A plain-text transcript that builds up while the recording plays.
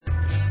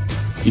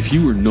If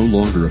you are no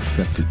longer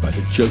affected by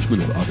the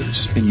judgment of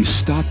others and you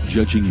stop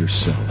judging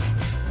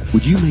yourself,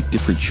 would you make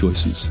different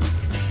choices?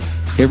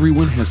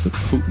 Everyone has the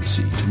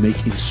potency to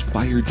make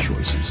inspired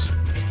choices.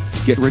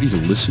 Get ready to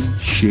listen,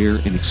 share,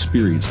 and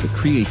experience the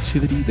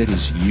creativity that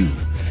is you.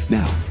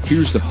 Now,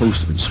 here's the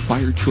host of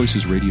Inspired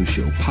Choices Radio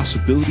Show,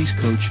 Possibilities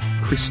Coach,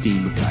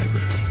 Christine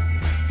McIver.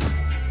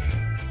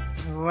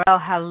 Well,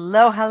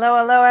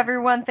 hello,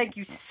 everyone. Thank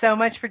you so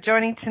much for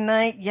joining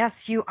tonight. Yes,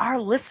 you are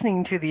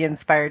listening to the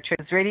Inspired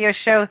Choices Radio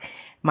Show.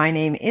 My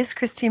name is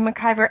Christine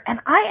McIver, and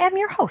I am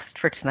your host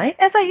for tonight,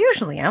 as I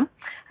usually am.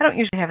 I don't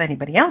usually have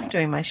anybody else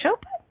doing my show,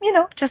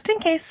 but, just in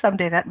case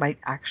someday that might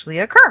actually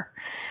occur.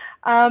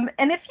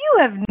 And if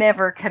you have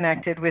never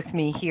connected with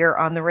me here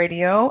on the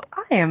radio,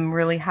 I am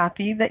really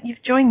happy that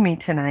you've joined me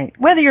tonight.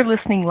 Whether you're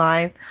listening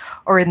live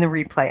or in the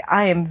replay,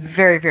 I am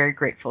very, very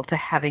grateful to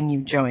having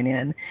you join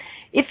in.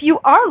 If you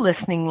are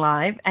listening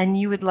live and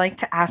you would like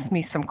to ask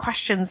me some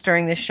questions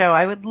during the show,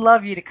 I would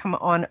love you to come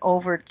on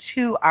over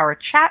to our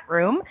chat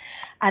room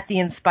at the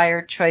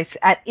Inspired Choice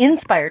at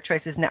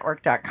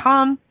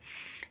InspiredChoicesNetwork.com.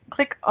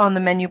 Click on the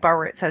menu bar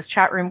where it says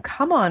chat room.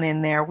 Come on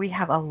in there. We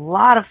have a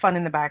lot of fun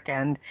in the back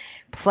end,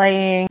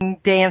 playing,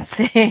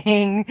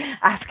 dancing,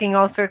 asking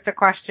all sorts of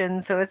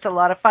questions. So it's a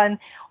lot of fun.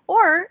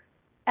 Or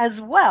as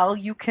well,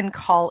 you can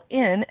call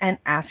in and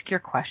ask your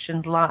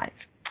questions live.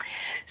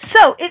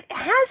 So it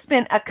has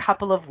been a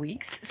couple of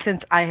weeks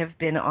since I have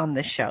been on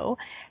the show,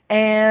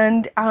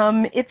 and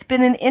it's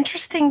been an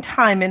interesting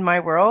time in my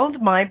world.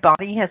 My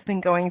body has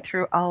been going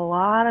through a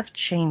lot of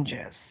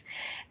changes,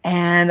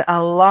 and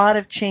a lot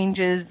of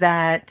changes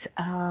that,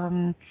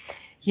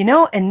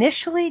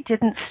 initially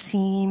didn't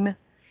seem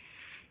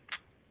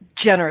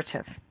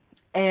generative.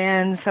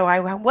 And so I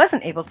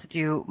wasn't able to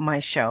do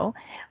my show.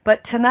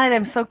 But tonight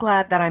I'm so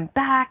glad that I'm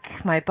back.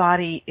 My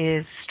body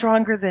is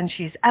stronger than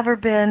she's ever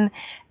been.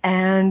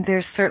 And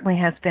there certainly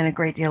has been a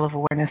great deal of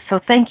awareness. So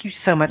thank you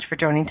so much for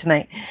joining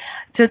tonight.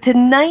 So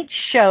tonight's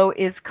show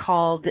is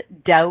called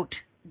Doubt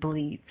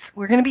Bleeds.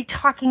 We're going to be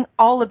talking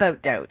all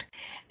about doubt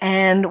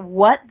and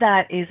what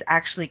that is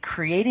actually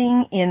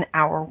creating in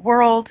our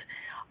world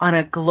on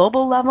a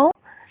global level,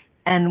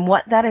 and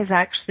what that is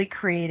actually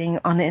creating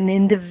on an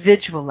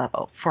individual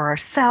level for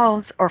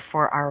ourselves or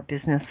for our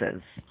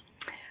businesses,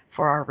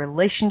 for our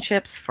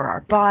relationships, for our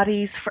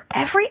bodies, for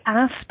every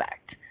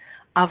aspect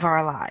of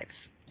our lives.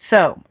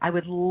 So I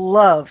would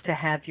love to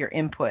have your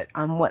input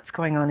on what's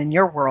going on in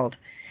your world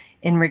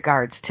in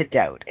regards to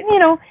doubt. And,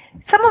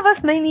 some of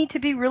us may need to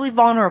be really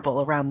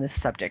vulnerable around this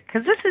subject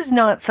because this is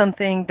not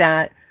something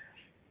that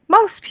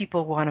most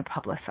people want to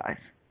publicize.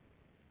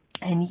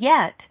 And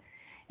yet,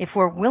 if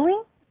we're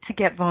willing to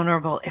get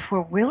vulnerable, if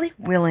we're really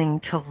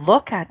willing to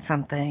look at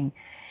something,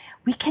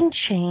 we can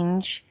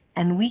change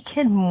and we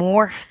can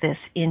morph this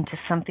into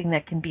something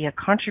that can be a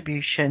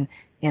contribution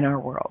in our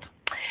world.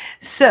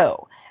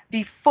 So,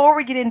 before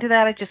we get into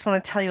that, I just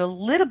want to tell you a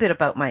little bit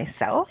about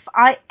myself.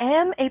 I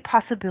am a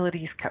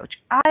possibilities coach.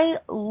 I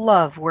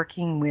love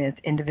working with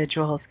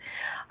individuals.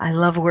 I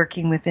love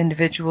working with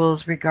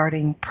individuals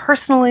regarding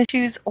personal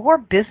issues or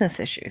business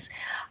issues.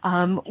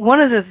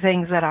 One of the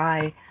things that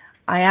I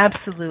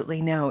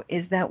absolutely know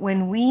is that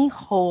when we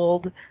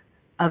hold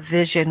a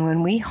vision,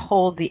 when we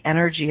hold the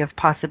energy of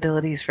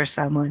possibilities for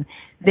someone,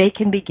 they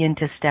can begin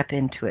to step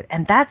into it.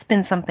 And that's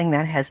been something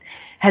that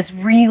has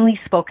really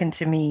spoken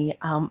to me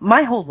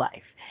my whole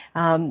life.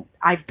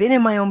 I've been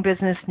in my own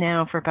business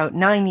now for about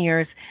 9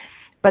 years,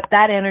 but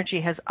that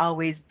energy has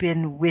always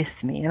been with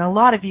me. And a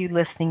lot of you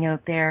listening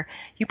out there,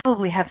 you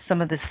probably have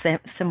some of the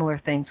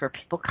similar things where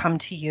people come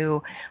to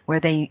you,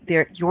 where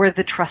you're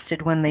the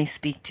trusted one they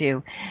speak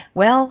to.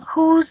 Well,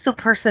 who's the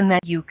person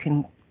that you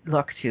can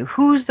look to?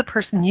 Who's the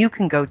person you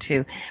can go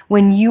to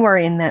when you are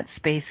in that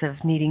space of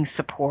needing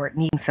support,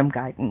 needing some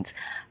guidance?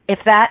 If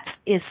that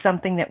is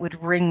something that would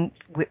ring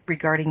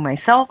regarding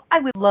myself, I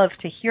would love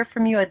to hear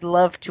from you. I'd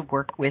love to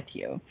work with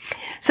you.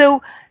 So,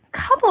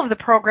 couple of the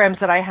programs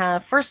that I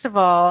have. First of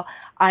all,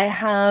 I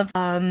have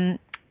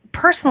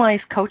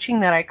personalized coaching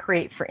that I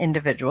create for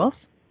individuals.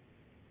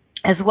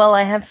 As well,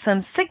 I have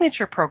some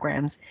signature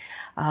programs.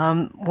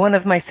 One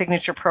of my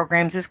signature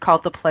programs is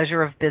called The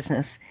Pleasure of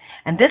Business.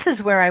 And this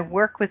is where I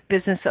work with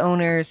business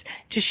owners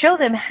to show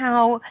them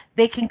how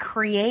they can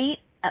create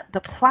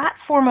the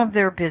platform of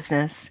their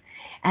business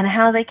and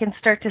how they can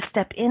start to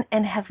step in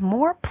and have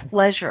more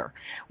pleasure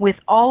with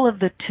all of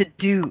the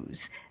to-dos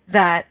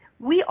that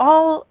we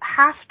all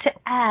have to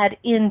add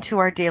into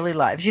our daily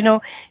lives.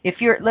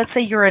 If let's say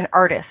you're an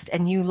artist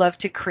and you love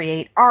to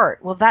create art,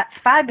 well, that's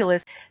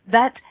fabulous.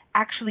 That's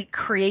actually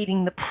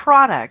creating the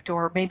product,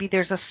 or maybe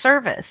there's a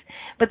service.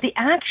 But the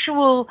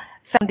actual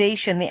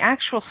foundation, the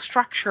actual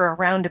structure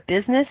around a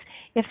business,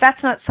 if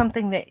that's not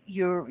something that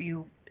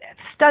you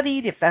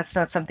studied, if that's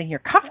not something you're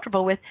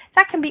comfortable with,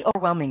 that can be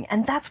overwhelming.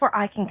 And that's where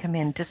I can come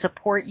in to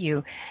support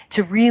you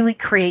to really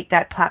create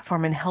that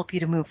platform and help you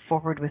to move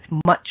forward with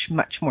much,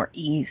 much more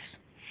ease.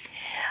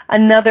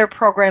 Another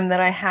program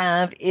that I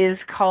have is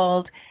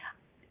called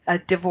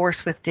Divorce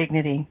with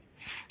Dignity.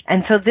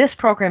 And so this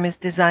program is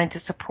designed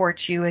to support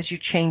you as you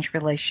change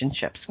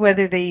relationships,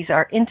 whether these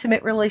are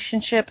intimate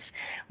relationships,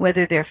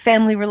 whether they're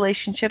family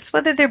relationships,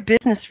 whether they're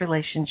business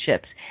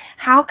relationships.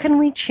 How can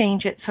we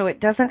change it so it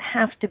doesn't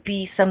have to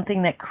be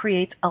something that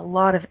creates a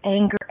lot of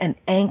anger and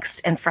angst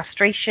and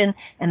frustration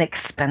and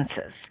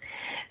expenses?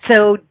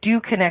 So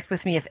do connect with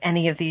me if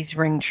any of these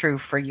ring true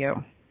for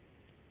you.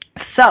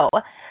 So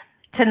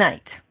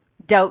tonight,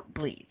 doubt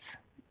bleeds.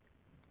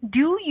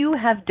 Do you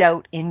have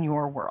doubt in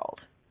your world?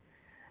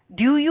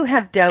 Do you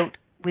have doubt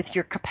with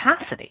your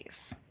capacities?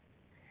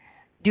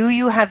 Do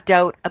you have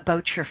doubt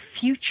about your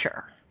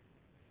future?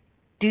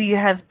 Do you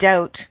have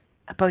doubt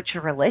about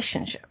your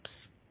relationships?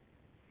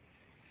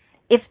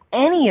 If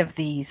any of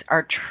these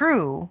are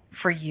true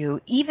for you,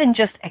 even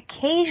just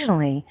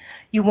occasionally,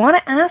 you want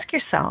to ask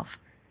yourself,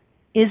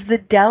 is the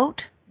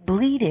doubt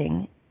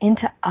bleeding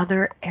into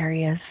other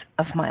areas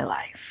of my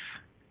life?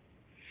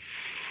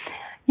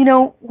 You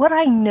know, what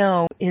I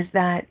know is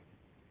that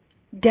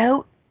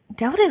doubt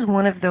is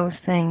one of those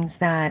things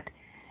that,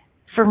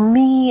 for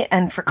me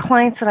and for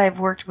clients that I've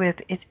worked with,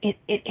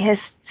 it has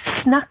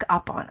snuck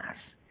up on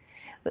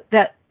us.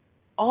 That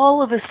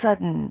all of a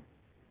sudden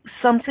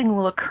something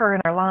will occur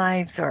in our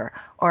lives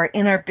or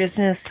in our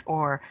business,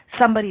 or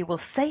somebody will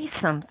say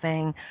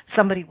something,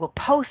 somebody will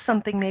post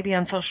something maybe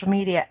on social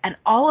media, and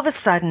all of a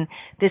sudden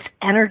this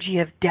energy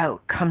of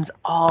doubt comes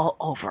all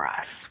over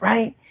us,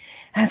 right?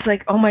 And it's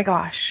like, oh my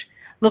gosh,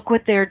 look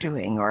what they're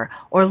doing, or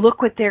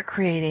look what they're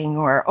creating,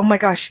 or oh my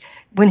gosh,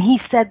 when he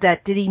said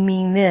that, did he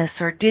mean this,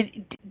 or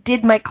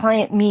did my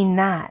client mean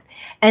that?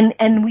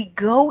 And we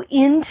go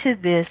into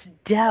this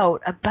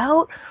doubt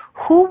about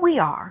who we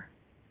are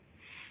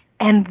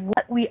and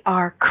what we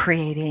are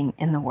creating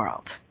in the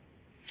world.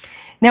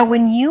 Now,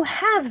 when you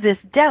have this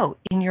doubt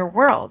in your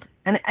world,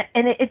 and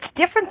it's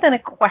different than a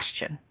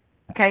question,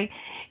 okay?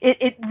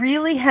 It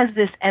really has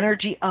this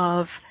energy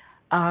of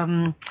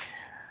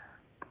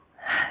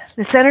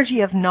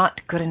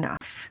not good enough.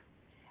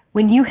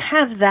 When you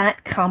have that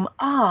come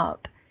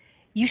up,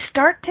 you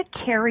start to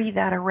carry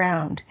that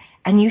around,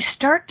 and you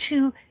start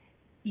to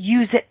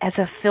use it as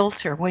a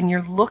filter when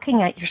you're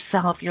looking at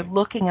yourself, you're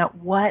looking at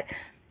what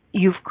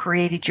you've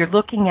created, you're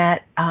looking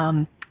at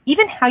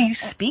even how you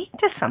speak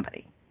to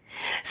somebody.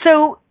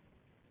 So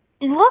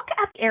look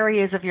at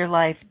areas of your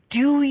life.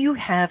 Do you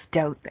have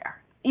doubt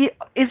there?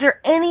 Is there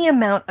any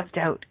amount of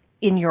doubt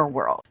in your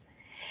world?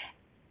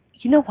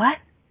 You know what?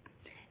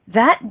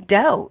 That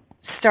doubt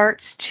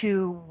starts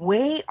to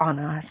weigh on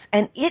us,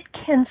 and it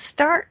can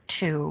start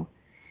to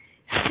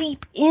seep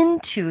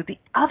into the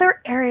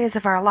other areas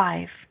of our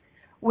life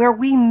where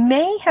we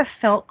may have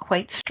felt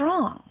quite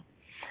strong.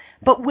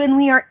 But when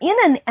we are in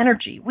an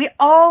energy, we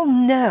all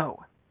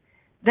know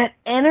that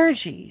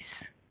energies,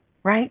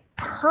 right,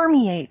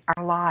 permeate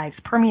our lives,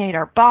 permeate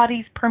our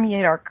bodies,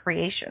 permeate our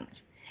creations.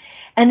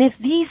 And if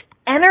these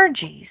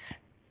energies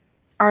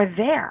are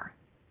there,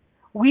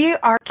 we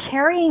are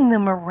carrying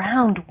them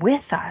around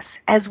with us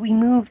as we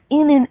move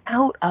in and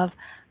out of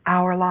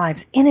our lives,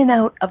 in and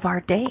out of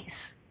our days,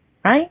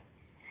 right?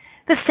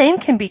 The same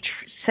can be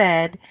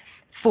said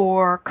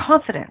for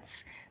confidence.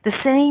 The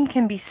same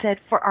can be said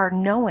for our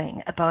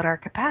knowing about our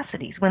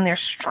capacities. When they're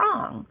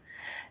strong,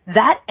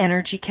 that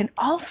energy can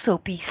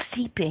also be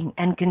seeping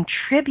and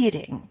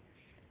contributing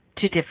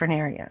to different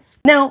areas.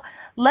 Now,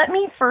 let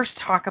me first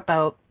talk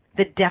about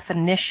the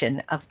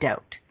definition of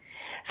doubt.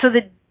 So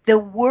the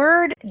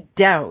word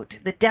doubt,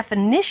 the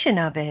definition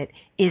of it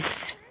is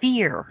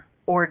fear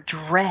or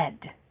dread,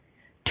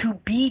 to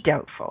be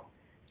doubtful,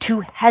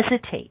 to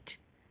hesitate,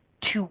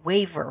 to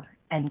waver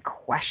and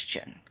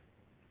question.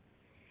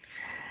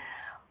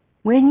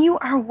 When you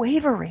are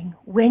wavering,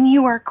 when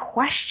you are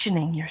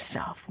questioning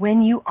yourself,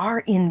 when you are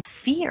in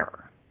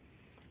fear,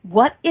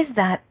 what is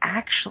that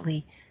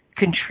actually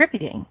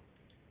contributing?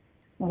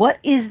 What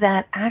is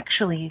that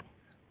actually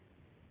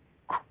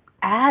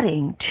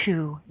adding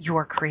to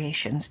your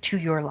creations, to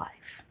your life,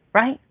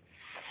 right?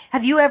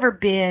 Have you ever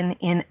been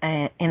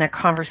in a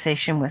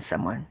conversation with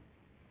someone,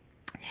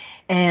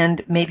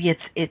 and maybe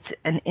it's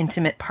an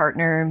intimate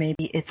partner,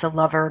 maybe it's a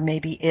lover,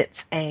 maybe it's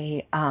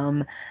a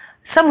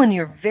someone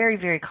you're very,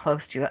 very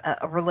close to,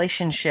 a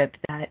relationship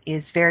that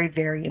is very,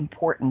 very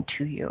important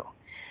to you,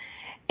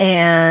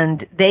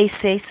 and they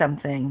say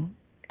something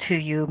to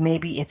you,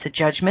 maybe it's a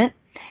judgment,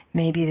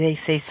 maybe they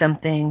say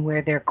something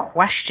where they're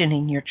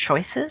questioning your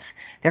choices,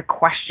 they're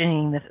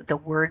questioning the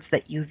words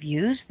that you've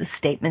used, the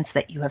statements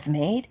that you have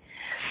made,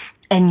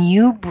 and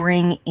you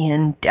bring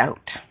in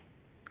doubt.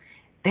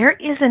 There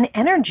is an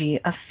energy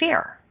of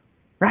fear,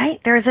 right?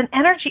 There is an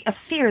energy of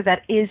fear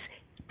that is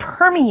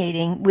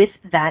permeating with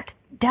that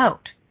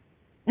doubt.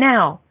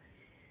 Now,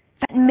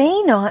 that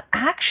may not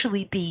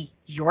actually be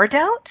your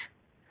doubt.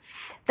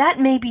 That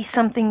may be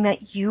something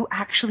that you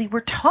actually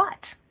were taught.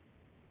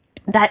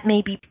 That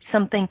may be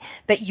something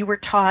that you were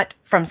taught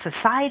from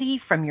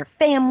society, from your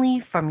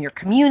family, from your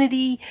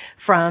community,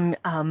 from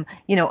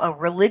a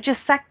religious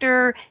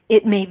sector.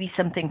 It may be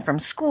something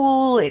from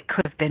school. It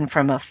could have been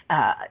from a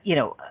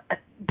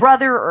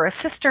brother or a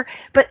sister,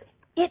 but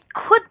it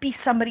could be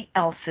somebody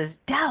else's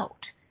doubt.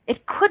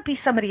 It could be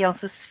somebody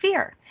else's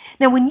fear.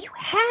 Now, when you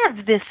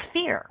have this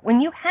fear, when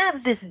you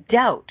have this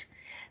doubt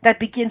that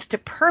begins to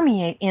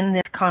permeate in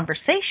this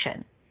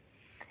conversation,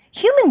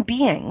 human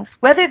beings,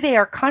 whether they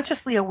are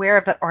consciously aware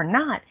of it or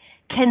not,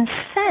 can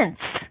sense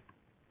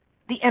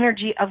the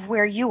energy of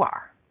where you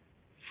are.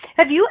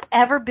 Have you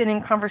ever been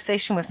in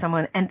conversation with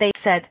someone and they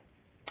said,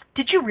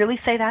 "Did you really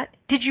say that?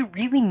 Did you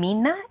really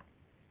mean that?"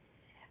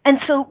 And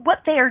so what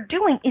they are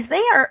doing is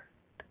they are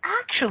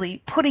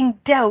actually putting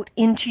doubt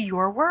into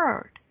your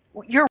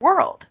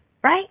world,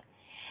 right?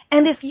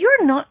 And if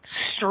you're not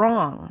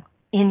strong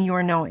in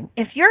your knowing,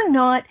 if you're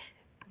not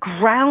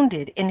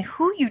grounded in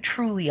who you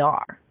truly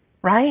are,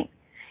 right?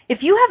 If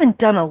you haven't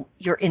done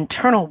your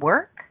internal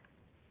work,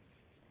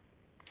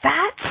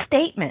 that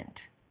statement,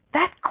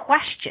 that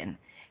question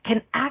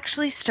can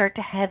actually start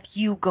to have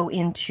you go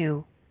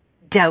into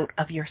doubt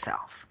of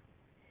yourself.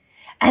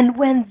 And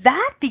when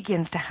that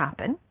begins to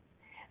happen,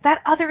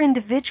 that other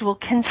individual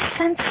can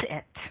sense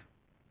it,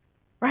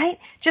 right?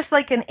 Just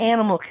like an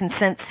animal can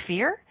sense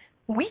fear,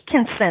 we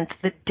can sense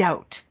the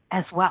doubt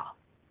as well.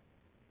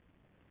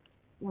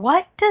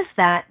 What does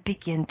that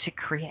begin to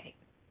create?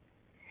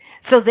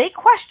 So they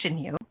question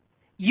you,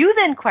 you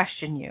then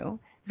question you,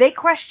 they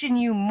question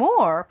you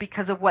more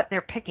because of what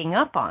they're picking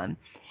up on,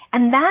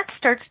 and that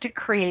starts to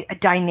create a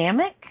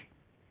dynamic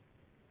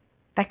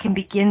that can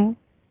begin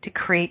to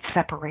create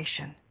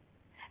separation,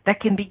 that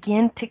can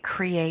begin to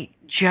create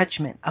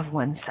judgment of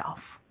oneself.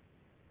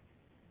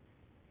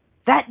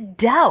 That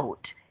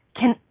doubt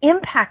can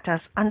impact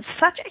us on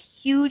such a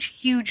huge,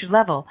 huge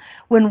level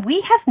when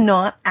we have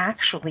not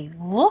actually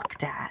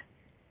looked at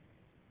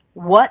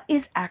what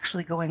is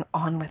actually going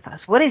on with us,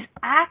 what is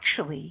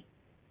actually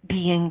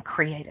being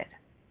created.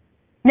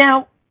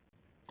 Now,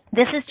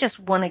 this is just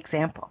one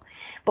example,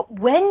 but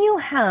when you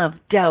have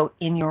doubt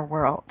in your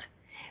world,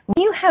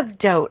 when you have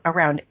doubt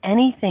around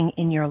anything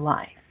in your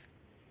life,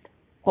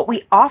 what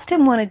we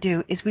often want to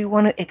do is we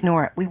want to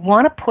ignore it. We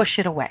want to push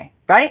it away,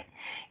 right?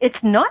 It's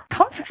not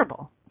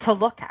comfortable to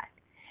look at.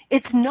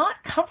 It's not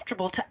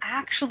comfortable to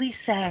actually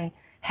say,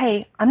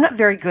 hey, I'm not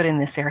very good in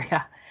this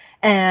area,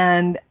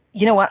 and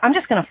you know what, I'm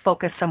just going to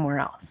focus somewhere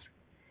else.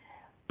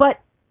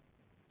 But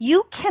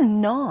you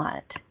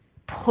cannot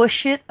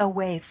push it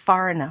away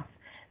far enough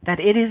that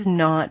it is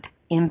not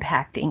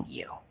impacting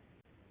you.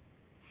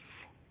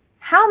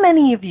 How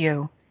many of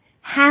you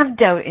have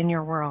doubt in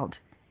your world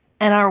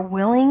and are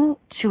willing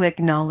to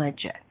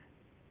acknowledge it?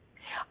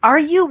 Are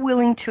you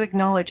willing to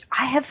acknowledge,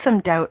 I have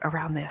some doubt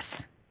around this?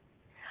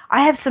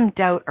 I have some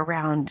doubt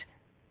around,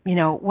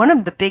 one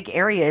of the big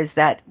areas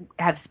that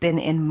has been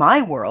in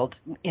my world,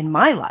 in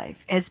my life,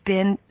 has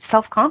been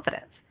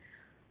self-confidence.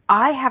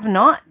 I have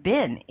not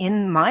been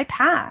in my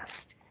past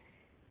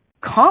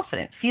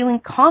feeling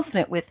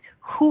confident with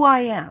who I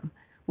am,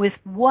 with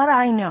what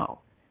I know,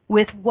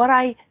 with what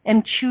I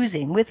am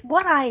choosing,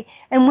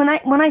 and when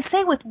I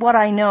say with what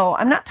I know,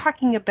 I'm not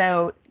talking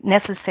about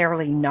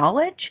necessarily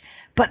knowledge,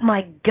 but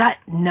my gut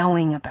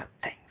knowing about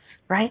things,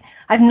 right?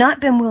 I've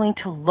not been willing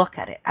to look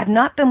at it. I've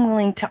not been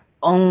willing to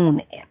own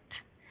it.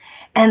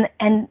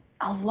 And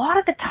a lot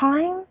of the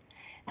time,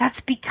 that's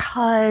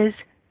because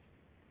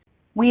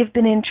we have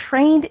been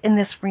entrained in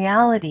this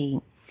reality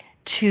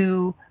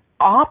to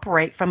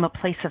operate from a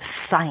place of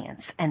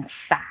science and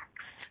facts.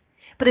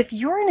 But if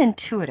you're an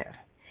intuitive,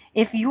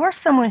 if you're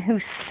someone who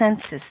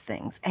senses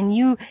things and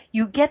you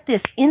get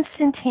this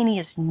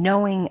instantaneous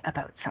knowing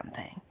about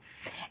something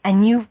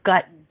and you've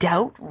got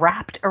doubt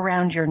wrapped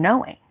around your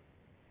knowing,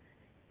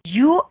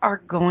 you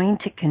are going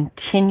to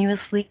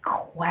continuously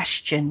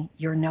question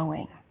your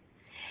knowing.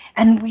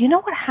 And you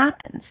know what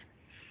happens?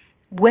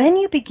 When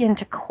you begin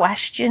to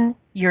question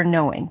your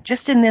knowing,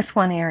 just in this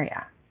one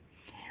area,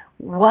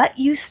 what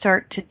you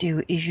start to do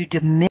is you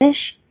diminish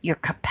your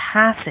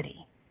capacity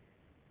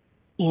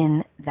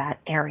in that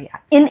area,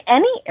 in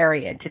any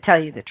area, to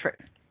tell you the truth.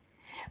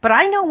 But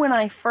I know when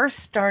I first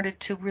started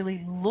to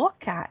really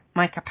look at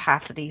my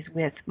capacities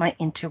with my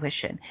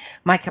intuition,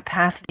 my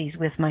capacities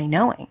with my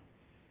knowing,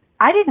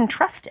 I didn't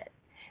trust it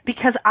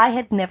because I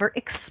had never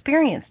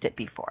experienced it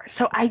before.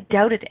 So I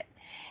doubted it.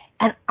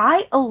 And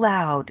I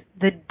allowed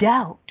the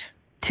doubt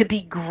to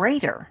be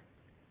greater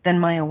than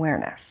my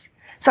awareness.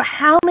 So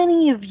how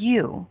many of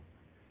you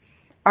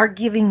are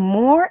giving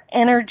more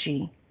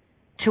energy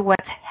to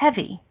what's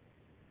heavy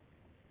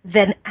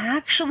than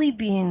actually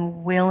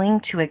being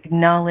willing to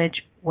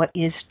acknowledge what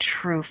is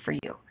true for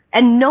you?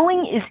 And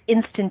knowing is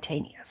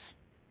instantaneous,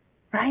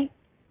 right?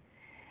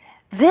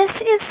 This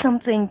is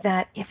something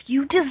that if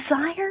you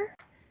desire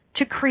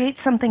to create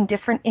something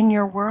different in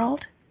your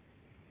world,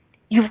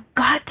 you've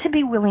got to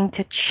be willing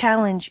to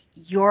challenge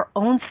your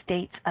own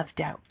states of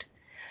doubt.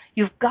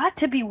 You've got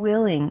to be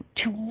willing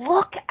to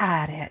look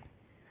at it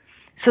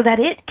so that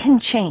it can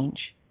change.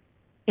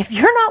 If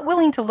you're not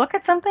willing to look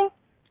at something,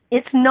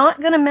 it's not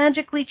going to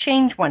magically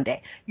change one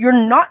day.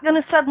 You're not going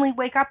to suddenly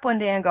wake up one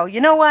day and go,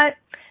 you know what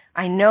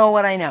I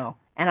know,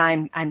 and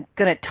I'm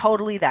going to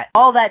totally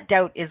all that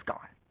doubt is gone.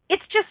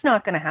 It's just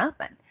not going to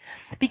happen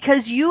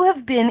because you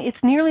have been, it's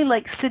nearly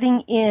like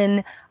sitting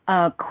in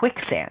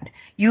quicksand.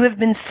 You have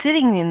been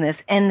sitting in this,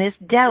 and this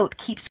doubt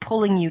keeps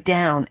pulling you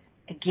down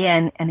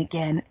again and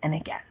again and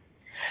again.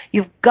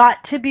 You've got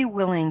to be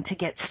willing to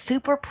get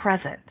super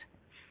present.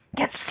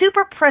 Get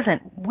super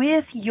present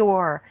with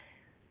your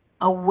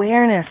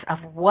awareness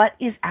of what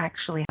is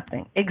actually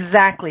happening.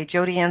 Exactly.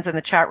 Jody Ann's in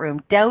the chat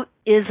room. Doubt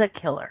is a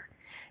killer.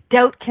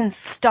 Doubt can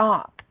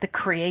stop the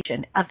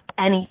creation of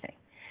anything.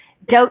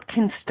 Doubt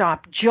can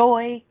stop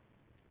joy.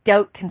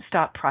 Doubt can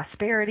stop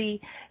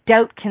prosperity.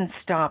 Doubt can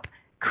stop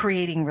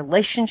creating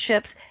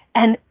relationships.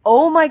 And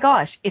oh my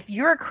gosh, if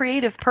you're a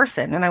creative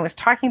person, and I was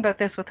talking about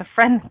this with a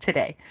friend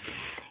today,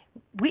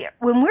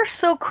 when we're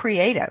so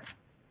creative,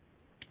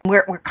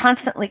 we're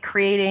constantly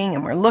creating,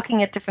 and we're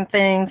looking at different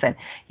things, and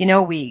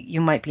you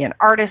might be an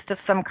artist of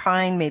some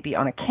kind, maybe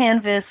on a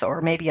canvas,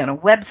 or maybe on a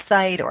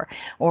website,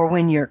 or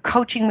when you're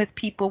coaching with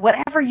people,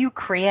 whatever you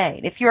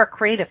create. If you're a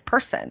creative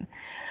person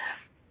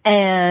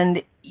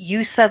and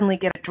you suddenly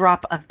get a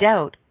drop of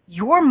doubt,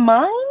 your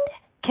mind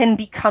can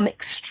become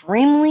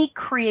extremely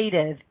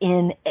creative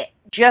in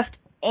just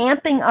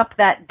amping up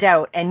that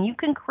doubt, and you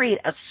can create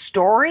a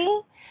story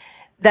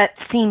that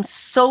seems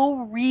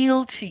so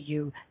real to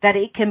you that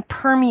it can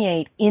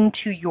permeate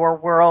into your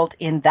world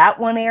in that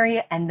one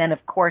area, and then,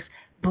 of course,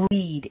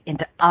 bleed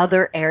into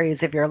other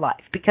areas of your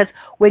life. Because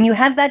when you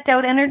have that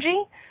doubt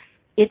energy,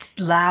 it's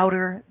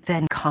louder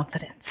than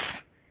confidence.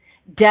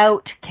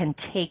 Doubt can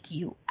take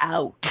you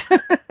out.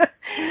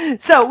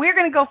 So we're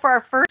going to go for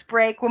our first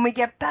break. When we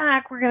get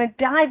back, we're going to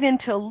dive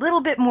into a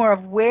little bit more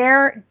of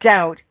where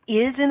doubt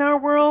is in our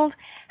world,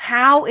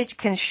 how it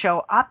can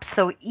show up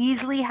so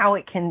easily, how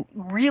it can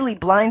really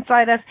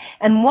blindside us,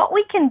 and what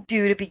we can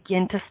do to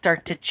begin to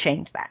start to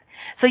change that.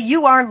 So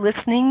you are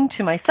listening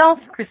to myself,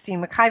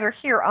 Christine McIver,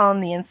 here on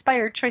the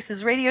Inspired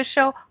Choices radio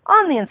show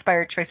on the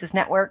Inspired Choices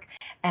Network,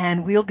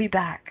 and we'll be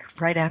back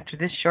right after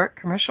this short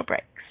commercial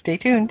break. Stay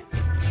tuned.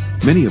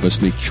 Many of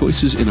us make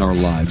choices in our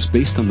lives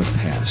based on the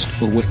past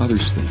or what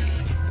others think.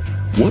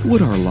 What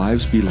would our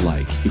lives be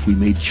like if we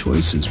made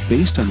choices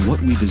based on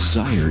what we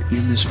desire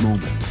in this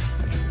moment?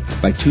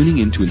 By tuning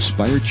in to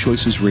Inspired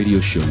Choices radio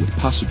show with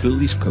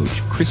Possibilities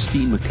coach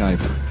Christine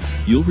McIver,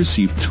 you'll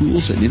receive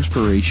tools and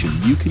inspiration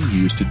you can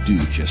use to do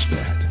just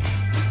that.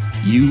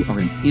 You are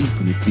an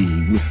infinite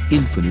being with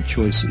infinite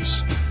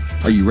choices.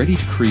 Are you ready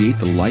to create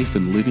the life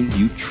and living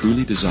you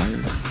truly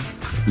desire?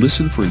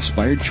 Listen for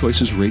Inspired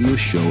Choices radio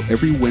show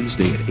every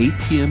Wednesday at 8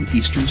 p.m.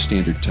 Eastern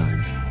Standard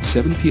Time,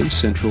 7 p.m.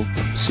 Central,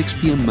 6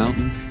 p.m.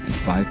 Mountain, and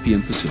 5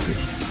 p.m. Pacific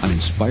on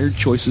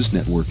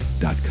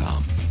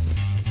InspiredChoicesNetwork.com.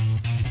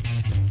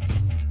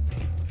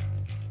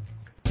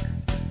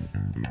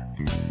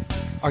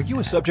 Are you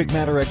a subject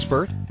matter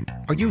expert?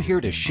 Are you here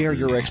to share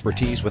your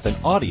expertise with an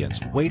audience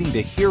waiting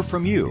to hear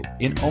from you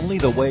in only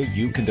the way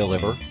you can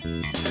deliver?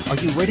 Are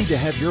you ready to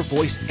have your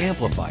voice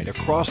amplified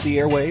across the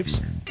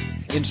airwaves?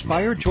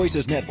 Inspired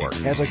Choices Network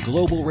has a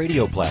global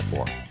radio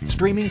platform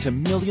streaming to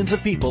millions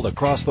of people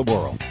across the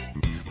world.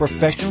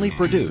 Professionally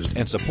produced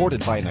and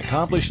supported by an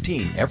accomplished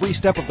team every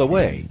step of the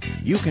way,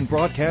 you can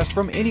broadcast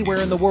from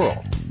anywhere in the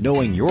world,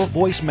 knowing your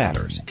voice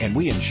matters, and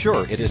we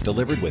ensure it is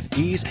delivered with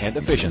ease and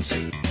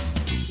efficiency.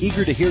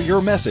 Eager to hear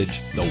your message,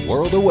 the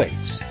world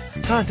awaits.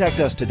 Contact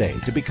us today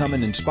to become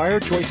an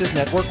Inspired Choices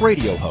Network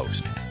radio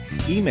host.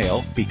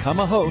 Email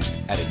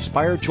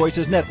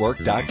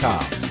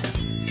becomeahost@inspiredchoicesnetwork.com.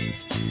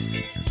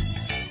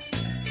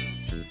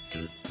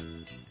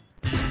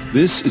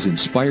 This is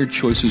Inspired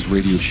Choices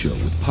Radio Show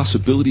with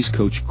Possibilities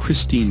Coach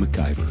Christine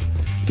McIver.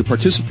 To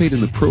participate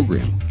in the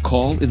program,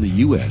 call in the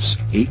U.S.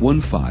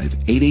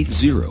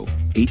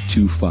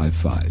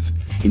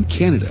 815-880-8255. In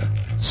Canada,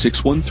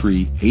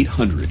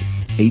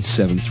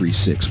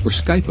 613-800-8736. Or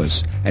Skype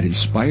us at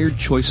Inspired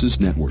Choices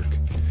Network.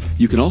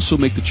 You can also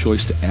make the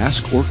choice to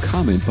ask or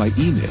comment by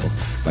email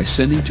by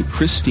sending to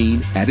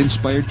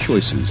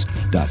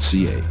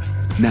Christine@InspiredChoices.ca.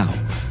 Now,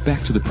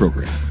 back to the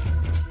program.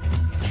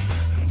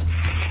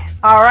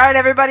 All right,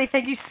 everybody,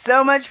 thank you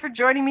so much for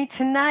joining me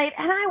tonight.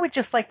 And I would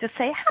just like to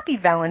say happy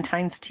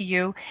Valentine's to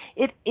you.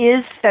 It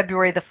is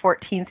February the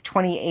 14th,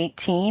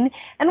 2018.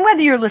 And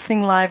whether you're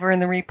listening live or in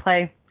the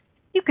replay,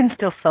 you can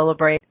still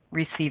celebrate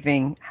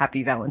receiving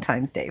Happy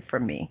Valentine's Day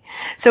from me.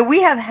 So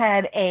we have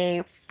had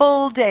a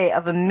full day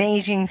of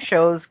amazing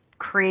shows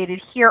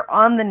created here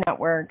on the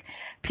network.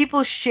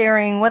 People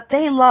sharing what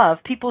they love,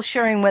 people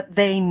sharing what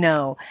they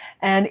know.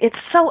 And it's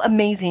so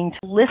amazing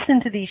to listen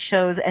to these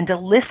shows and to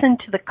listen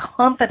to the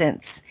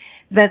confidence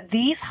that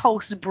these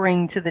hosts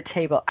bring to the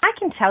table. I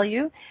can tell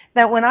you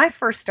that when I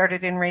first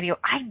started in radio,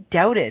 I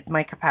doubted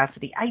my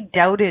capacity. I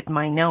doubted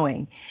my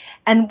knowing.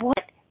 And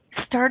what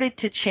started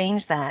to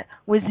change that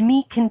was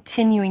me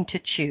continuing to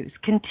choose.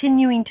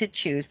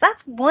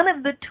 That's one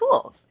of the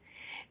tools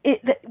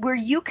where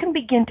you can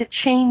begin to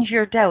change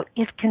your doubt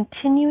is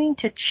continuing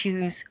to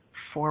choose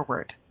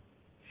forward.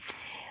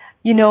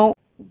 You know,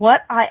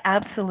 what I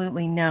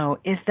absolutely know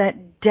is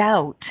that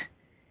doubt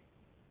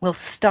will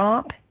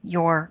stop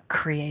your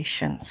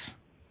creations.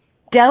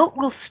 Doubt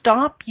will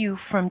stop you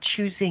from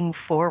choosing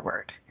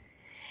forward.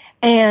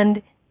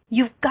 And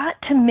you've got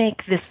to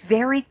make this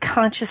very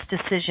conscious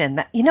decision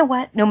that, you know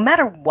what, no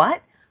matter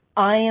what,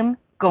 I am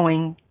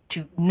going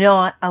to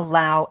not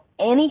allow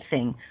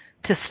anything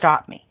to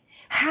stop me.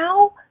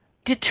 How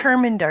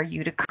determined are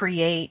you to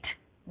create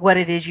what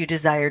it is you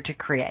desire to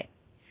create?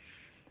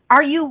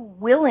 Are you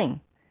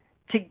willing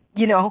to,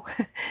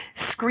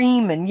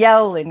 scream and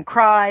yell and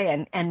cry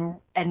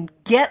and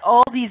get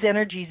all these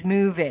energies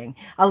moving,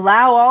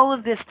 allow all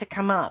of this to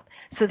come up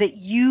so that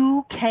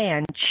you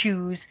can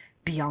choose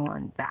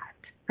beyond that,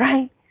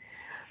 right?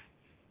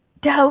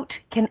 Doubt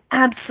can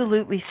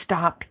absolutely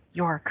stop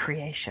your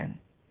creation.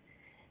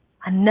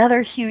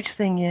 Another huge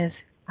thing is,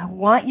 I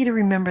want you to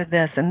remember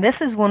this, and this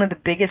is one of the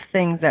biggest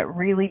things that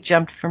really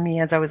jumped for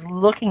me as I was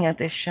looking at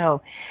this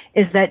show,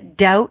 is that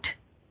doubt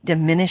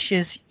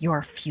diminishes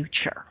your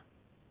future.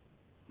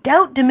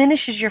 Doubt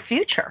diminishes your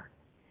future.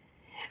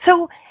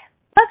 So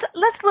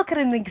let's look at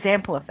an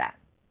example of that.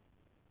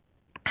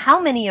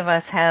 How many of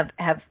us have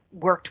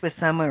worked with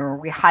someone, or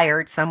we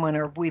hired someone,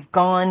 or we've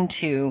gone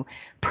to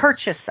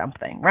purchase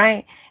something,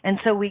 right? And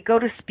so we go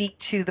to speak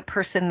to the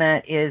person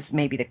that is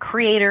maybe the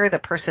creator, the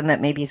person that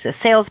maybe is a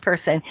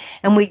salesperson,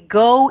 and we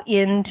go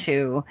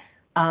into,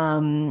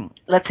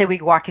 let's say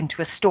we walk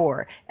into a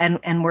store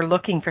and we're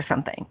looking for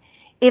something.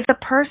 If the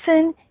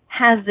person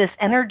has this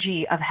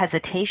energy of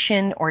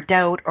hesitation or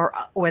doubt,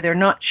 or they're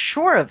not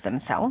sure of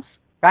themselves,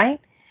 right?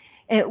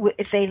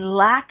 If they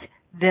lack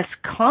this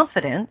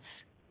confidence,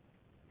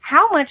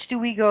 how much do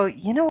we go,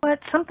 you know what,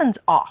 something's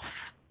off?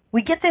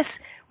 We get this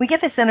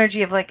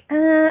energy of like,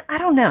 I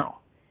don't know.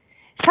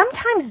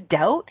 Sometimes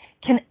doubt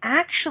can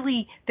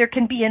actually, there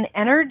can be an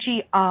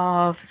energy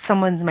of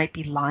someone might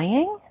be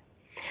lying.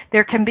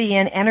 There can be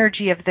an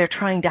energy of they're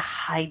trying to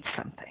hide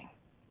something,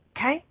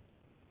 okay?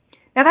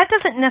 Now, that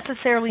doesn't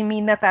necessarily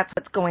mean that that's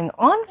what's going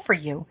on for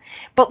you,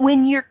 but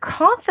when your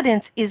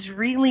confidence is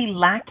really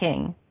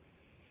lacking,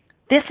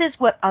 this is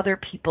what other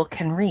people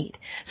can read.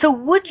 So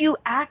would you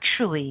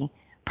actually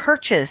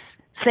purchase,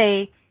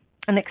 say,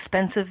 an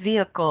expensive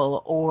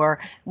vehicle, or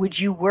would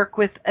you work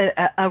with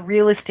a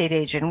real estate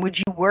agent? Would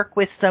you work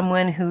with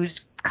someone who's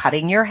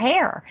cutting your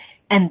hair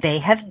and they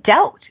have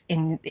doubt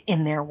in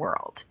their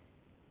world?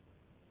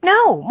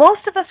 No,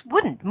 most of us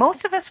wouldn't.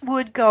 Most of us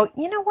would go,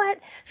 you know what,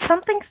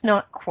 something's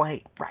not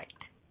quite right.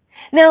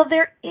 Now,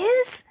 there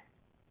is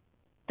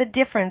the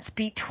difference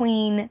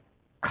between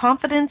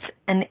confidence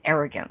and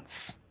arrogance,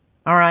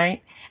 all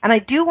right? And I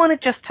do want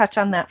to just touch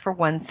on that for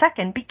 1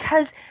 second,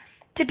 because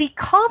to be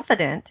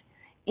confident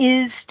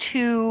is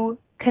to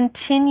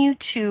continue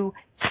to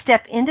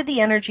step into the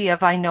energy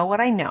of I know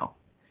what I know.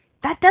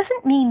 That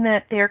doesn't mean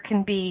that there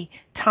can be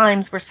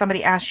times where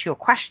somebody asks you a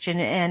question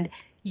and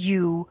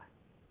you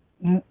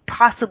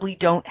possibly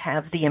don't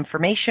have the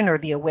information or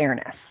the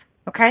awareness,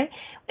 okay?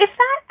 If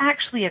that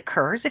actually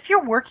occurs, if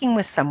you're working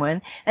with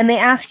someone and they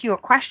ask you a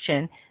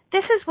question,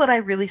 this is what I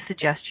really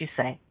suggest you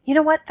say. You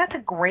know what? That's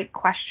a great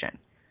question.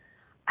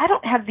 I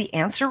don't have the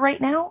answer right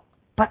now,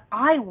 but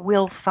I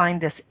will find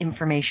this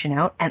information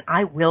out and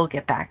I will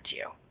get back to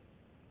you.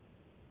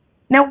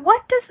 Now,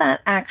 what does that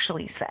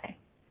actually say?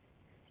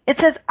 It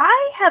says,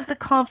 I have the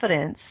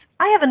confidence,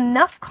 I have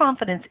enough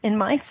confidence in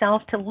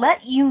myself to let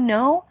you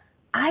know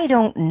I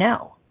don't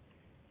know.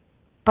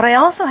 But I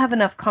also have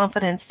enough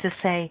confidence to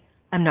say,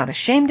 I'm not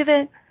ashamed of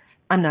it,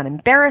 I'm not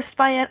embarrassed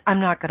by it, I'm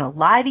not going to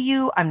lie to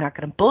you, I'm not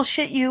going to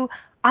bullshit you,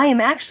 I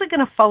am actually going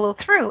to follow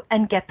through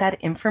and get that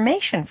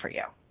information for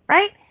you,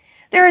 right?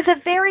 There is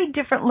a very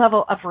different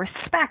level of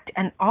respect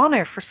and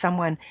honor for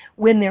someone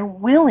when they're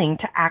willing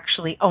to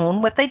actually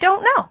own what they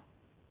don't know.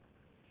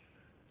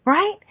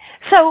 Right?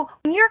 So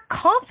when you're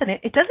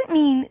confident, it doesn't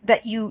mean that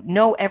you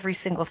know every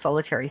single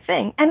solitary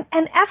thing. And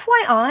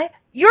FYI,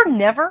 you're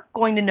never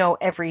going to know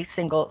every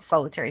single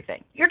solitary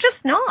thing. You're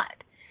just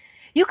not.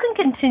 You can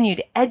continue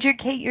to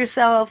educate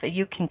yourself.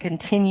 You can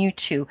continue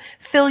to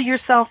fill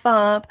yourself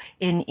up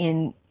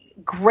in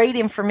great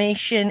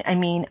information. I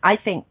mean, I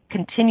think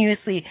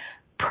continuously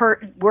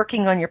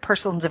working on your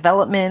personal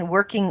development,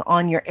 working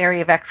on your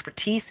area of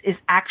expertise is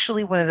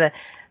actually one of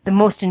the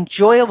most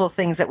enjoyable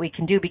things that we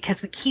can do, because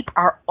we keep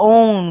our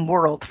own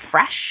world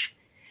fresh.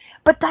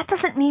 But that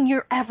doesn't mean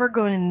you're ever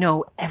going to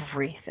know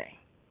everything.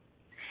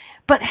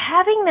 But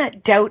having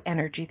that doubt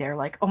energy there,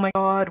 like, oh my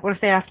God, what if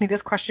they ask me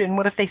this question?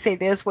 What if they say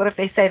this? What if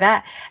they say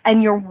that?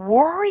 And you're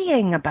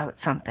worrying about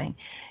something.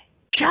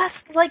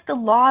 Just like the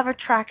law of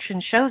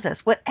attraction shows us,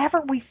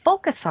 whatever we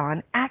focus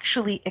on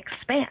actually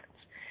expands.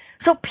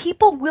 So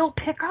people will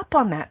pick up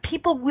on that.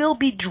 People will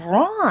be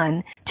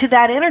drawn to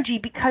that energy,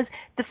 because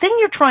the thing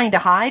you're trying to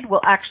hide will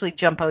actually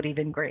jump out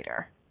even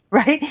greater,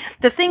 right?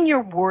 The thing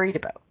you're worried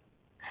about.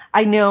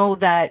 I know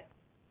that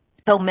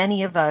so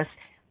many of us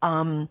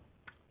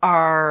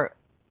are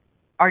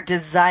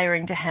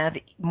desiring to have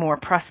more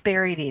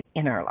prosperity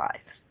in our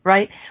lives,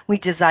 right? We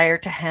desire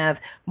to have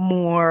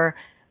more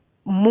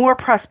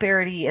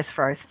prosperity as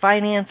far as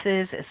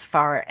finances, as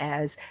far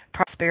as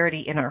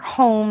prosperity in our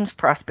homes,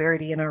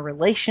 prosperity in our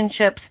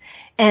relationships,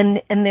 and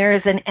there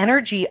is an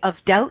energy of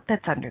doubt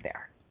that's under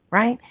there,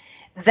 right?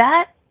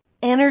 That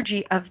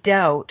energy of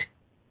doubt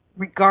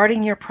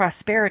regarding your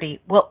prosperity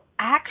will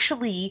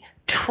actually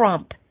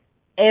trump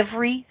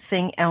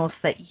everything else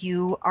that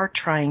you are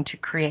trying to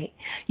create.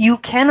 You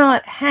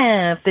cannot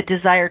have the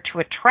desire to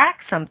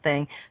attract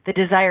something, the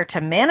desire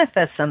to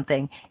manifest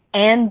something,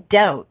 and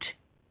doubt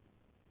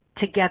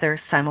together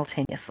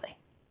simultaneously.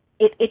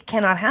 It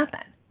cannot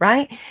happen,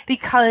 right?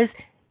 Because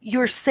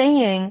you're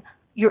saying,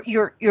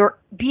 you're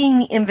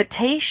being the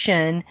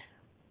invitation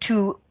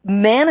to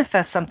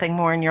manifest something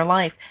more in your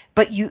life,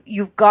 but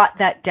you've got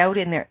that doubt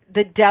in there.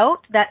 The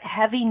doubt, that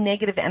heavy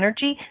negative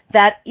energy,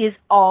 that is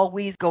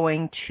always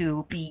going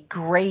to be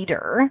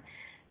greater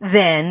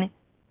than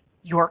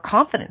your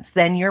confidence,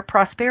 than your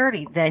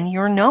prosperity, than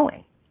your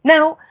knowing.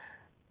 Now,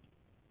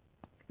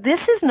 this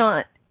is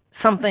not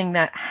something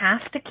that has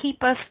to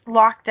keep us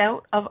locked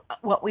out of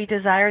what we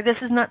desire.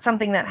 This is not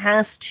something that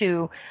has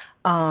to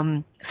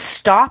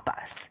stop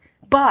us.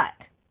 But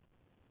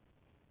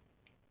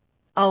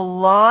a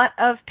lot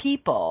of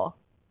people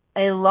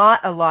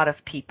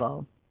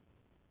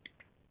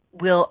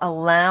will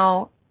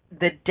allow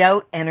the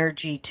doubt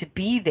energy to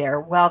be there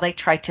while they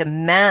try to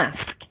mask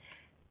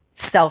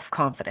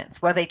self-confidence,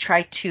 while they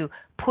try to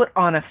put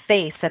on a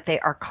face that they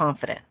are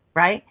confident,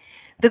 right?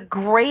 The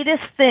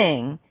greatest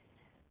thing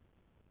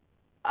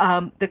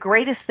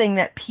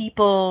that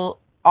people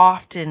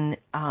often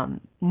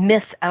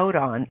miss out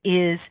on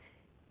is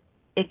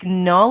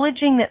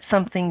acknowledging that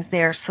something's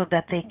there so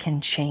that they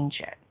can change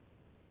it.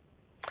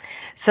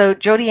 So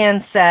Jody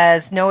Ann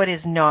says, no, it is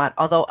not.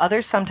 Although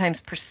others sometimes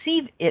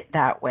perceive it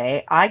that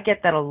way, I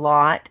get that a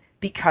lot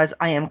because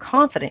I am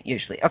confident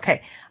usually.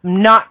 Okay,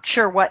 I'm not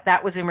sure what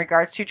that was in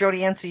regards to,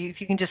 Jody Ann, so if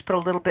you can just put a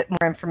little bit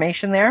more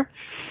information there.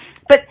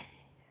 But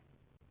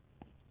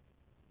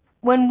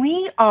when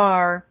we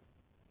have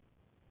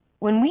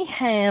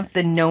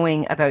the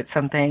knowing about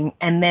something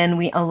and then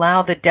we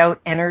allow the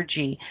doubt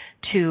energy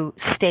to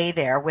stay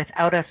there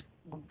without us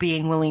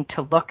being willing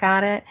to look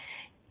at it,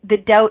 the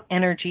doubt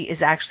energy is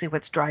actually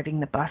what's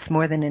driving the bus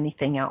more than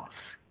anything else,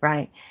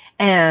 right?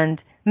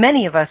 And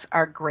many of us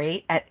are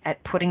great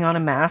at putting on a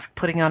mask,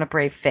 putting on a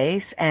brave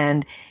face,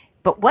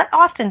 but what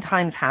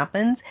oftentimes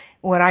happens,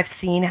 what I've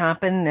seen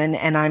happen,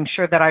 and I'm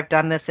sure that I've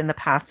done this in the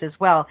past as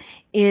well,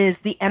 is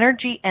the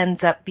energy ends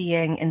up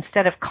being,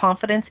 instead of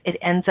confidence, it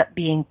ends up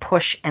being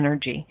push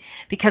energy,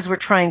 because we're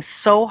trying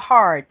so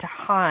hard to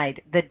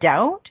hide the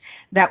doubt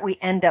that we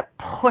end up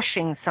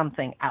pushing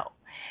something out.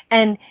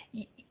 And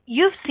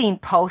you've seen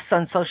posts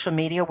on social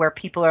media where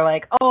people are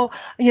like, oh,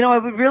 I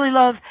would really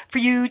love for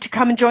you to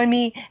come and join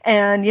me,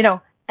 and,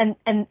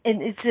 and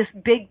it's this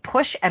big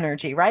push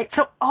energy, right?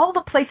 So all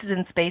the places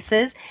and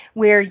spaces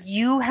where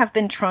you have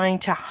been trying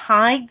to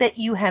hide that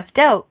you have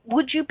doubt,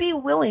 would you be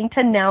willing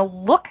to now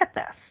look at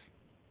this?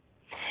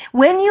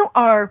 When you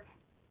are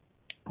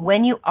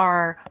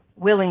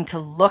willing to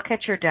look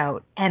at your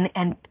doubt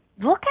and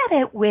look at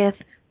it with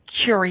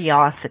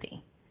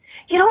curiosity,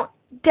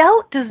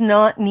 doubt does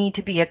not need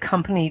to be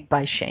accompanied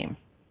by shame.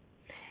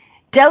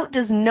 Doubt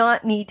does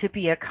not need to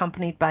be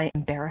accompanied by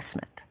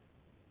embarrassment.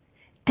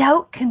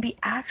 Doubt can be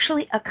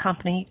actually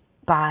accompanied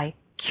by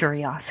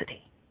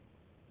curiosity,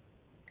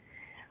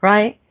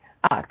 right?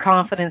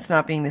 Confidence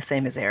not being the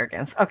same as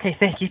arrogance. Okay,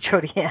 thank you,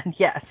 Jody Ann.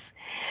 Yes,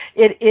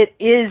 it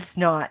is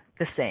not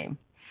the same.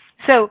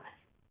 So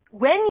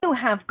when you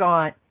have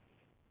got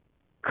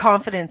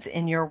confidence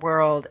in your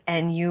world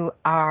and you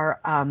are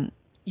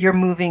you're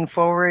moving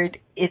forward,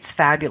 it's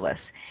fabulous.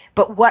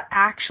 But what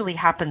actually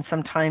happens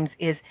sometimes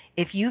is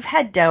if you've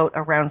had doubt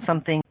around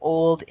something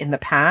old in the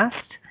past,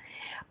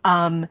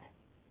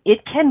 it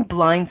can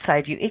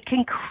blindside you. It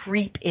can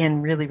creep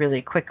in really,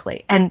 really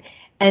quickly. And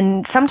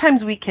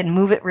sometimes we can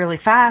move it really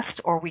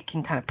fast or we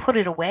can kind of put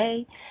it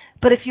away.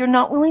 But if you're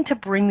not willing to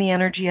bring the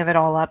energy of it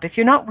all up, if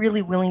you're not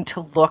really willing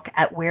to look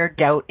at where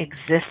doubt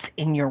exists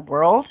in your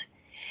world,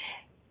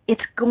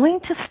 it's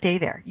going to stay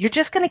there. You're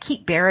just going to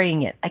keep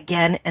burying it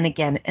again and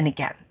again and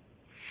again.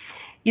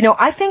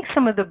 I think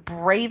some of the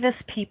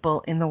bravest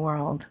people in the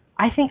world,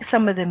 I think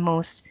some of the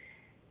most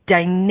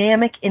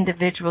dynamic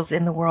individuals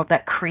in the world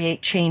that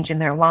create change in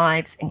their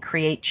lives and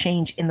create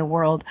change in the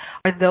world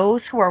are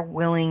those who are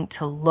willing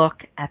to look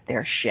at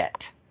their shit.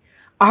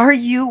 Are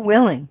you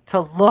willing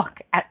to look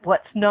at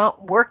what's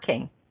not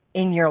working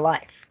in your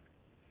life?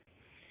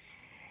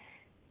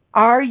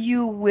 Are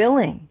you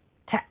willing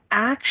to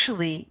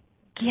actually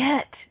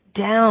get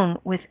down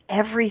with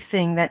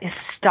everything that is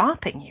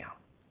stopping you,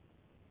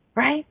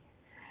 right?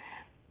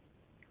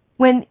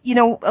 When,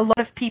 a lot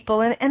of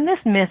people, and this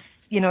myth,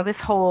 this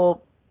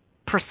whole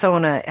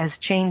persona is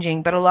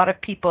changing, but a lot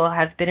of people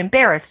have been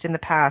embarrassed in the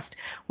past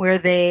where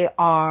they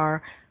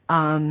are,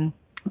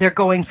 they're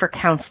going for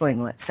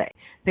counseling, let's say.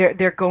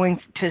 They're going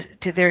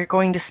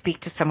to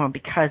speak to someone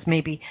because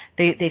maybe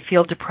they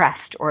feel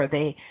depressed or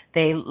they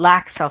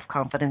lack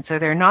self-confidence or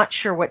they're not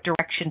sure what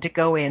direction to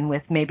go in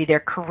with maybe their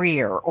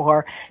career,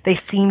 or they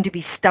seem to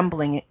be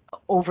stumbling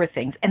over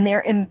things and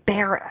they're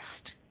embarrassed,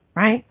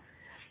 right?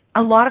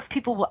 A lot of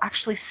people will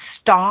actually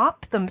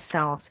stop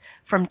themselves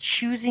from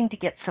choosing to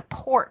get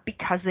support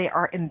because they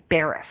are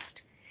embarrassed.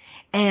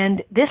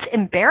 And this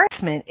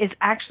embarrassment is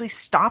actually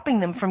stopping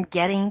them from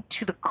getting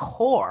to the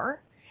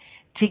core,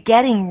 to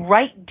getting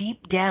right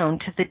deep down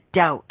to the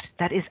doubt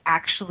that is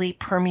actually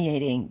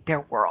permeating their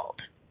world.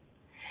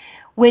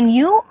 When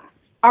you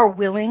are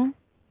willing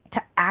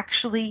to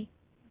actually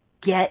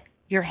get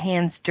your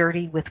hands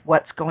dirty with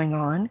what's going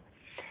on,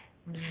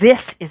 this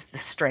is the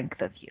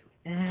strength of you.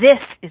 This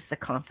is the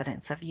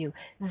confidence of you.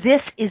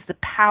 This is the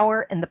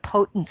power and the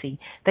potency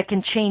that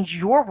can change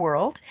your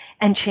world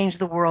and change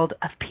the world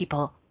of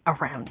people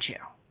around you.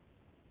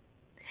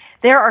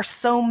 There are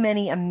so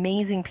many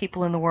amazing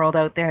people in the world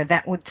out there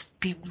that would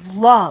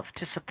love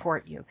to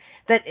support you,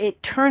 that it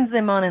turns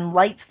them on and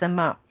lights them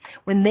up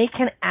when they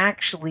can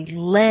actually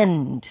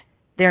lend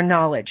their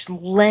knowledge,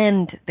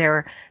 lend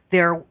their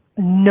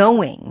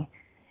knowing,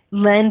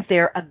 lend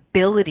their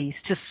abilities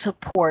to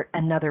support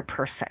another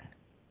person,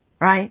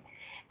 right?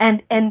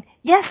 And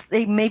yes,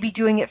 they may be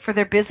doing it for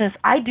their business.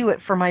 I do it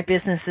for my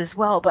business as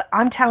well, but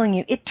I'm telling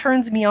you, it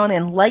turns me on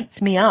and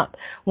lights me up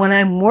when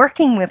I'm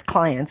working with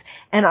clients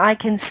and I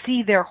can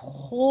see their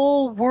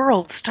whole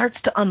world starts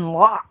to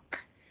unlock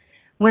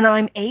when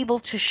I'm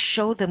able to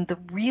show them the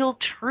real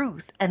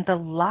truth and the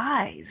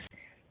lies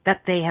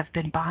that they have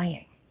been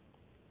buying.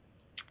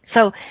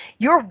 So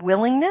your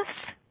willingness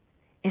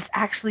is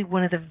actually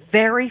one of the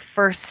very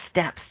first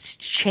steps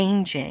to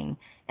changing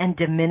and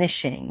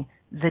diminishing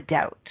the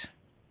doubt.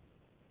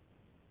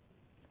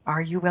 Are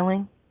you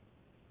willing?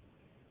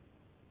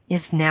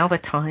 Is now the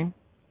time?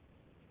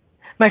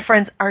 My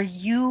friends, are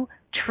you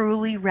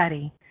truly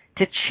ready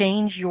to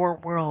change your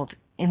world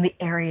in the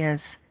areas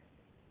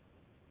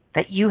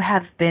that you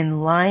have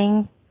been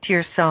lying to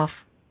yourself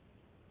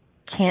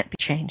can't be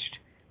changed,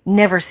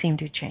 never seem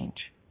to change,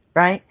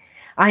 right?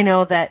 I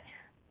know that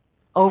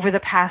over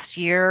the past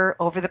year,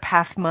 over the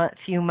past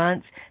few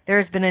months, there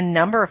has been a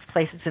number of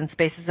places and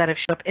spaces that have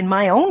shown up in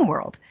my own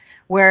world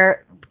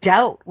where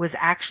doubt was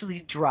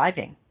actually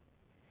driving.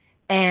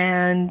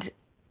 And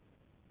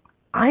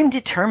I'm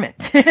determined.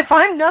 If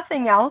I'm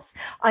nothing else,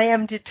 I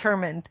am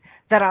determined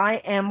that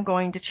I am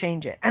going to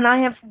change it. And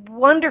I have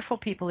wonderful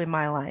people in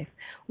my life,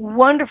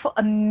 wonderful,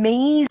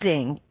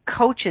 amazing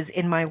coaches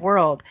in my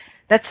world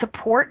that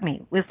support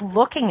me with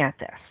looking at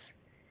this.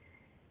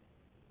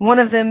 One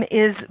of them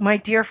is my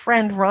dear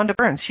friend, Rhonda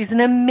Burns. She's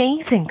an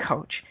amazing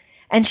coach,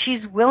 and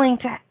she's willing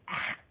to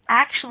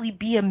actually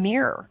be a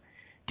mirror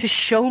to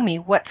show me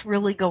what's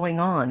really going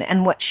on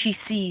and what she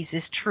sees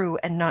is true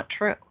and not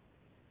true.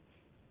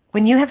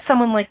 When you have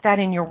someone like that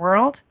in your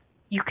world,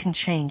 you can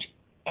change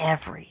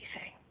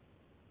everything.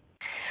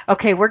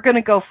 Okay, we're going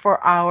to go for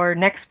our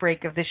next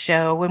break of the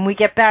show. When we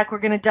get back, we're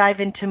going to dive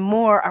into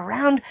more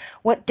around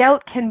what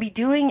doubt can be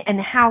doing and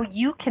how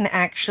you can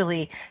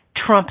actually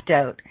trump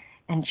doubt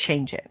and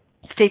change it.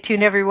 Stay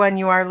tuned, everyone.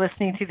 You are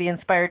listening to the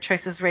Inspired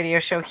Choices radio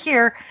show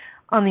here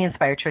on the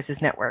Inspired Choices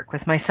Network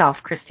with myself,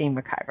 Christine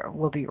McIver.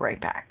 We'll be right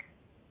back.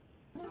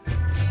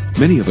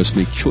 Many of us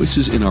make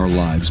choices in our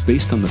lives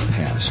based on the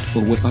past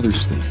or what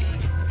others think.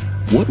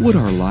 What would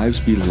our lives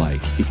be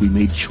like if we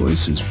made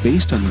choices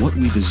based on what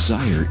we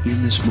desire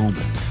in this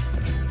moment?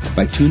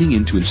 By tuning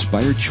into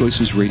Inspired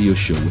Choices radio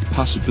show with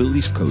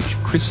Possibilities coach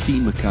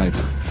Christine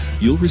McIver,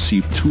 you'll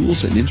receive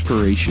tools and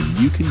inspiration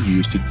you can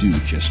use to do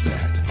just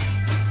that.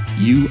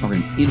 You are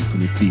an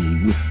infinite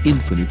being with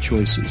infinite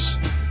choices.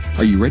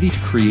 Are you ready to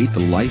create the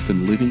life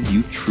and living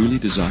you truly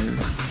desire?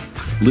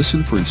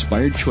 Listen for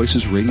Inspired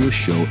Choices radio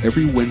show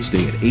every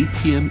Wednesday at 8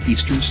 p.m.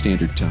 Eastern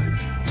Standard Time,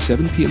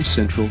 7 p.m.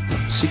 Central,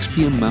 6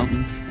 p.m.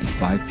 Mountain, and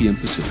 5 p.m.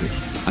 Pacific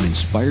on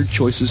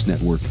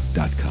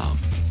InspiredChoicesNetwork.com.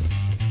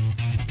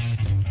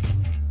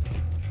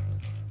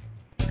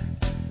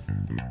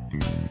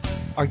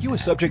 Are you a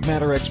subject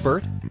matter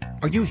expert?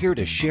 Are you here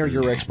to share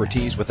your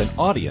expertise with an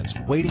audience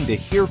waiting to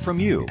hear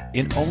from you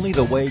in only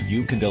the way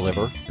you can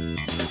deliver?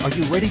 Are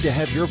you ready to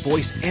have your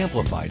voice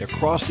amplified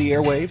across the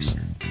airwaves?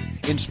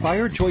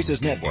 Inspired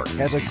Choices Network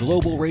has a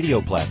global radio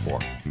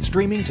platform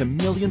streaming to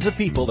millions of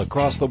people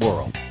across the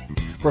world.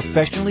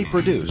 Professionally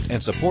produced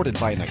and supported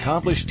by an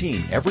accomplished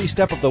team every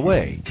step of the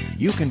way,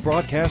 you can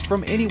broadcast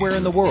from anywhere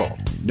in the world,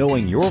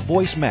 knowing your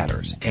voice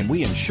matters, and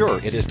we ensure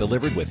it is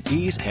delivered with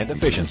ease and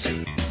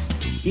efficiency.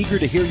 Eager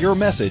to hear your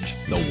message,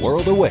 the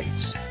world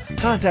awaits.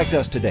 Contact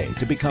us today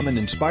to become an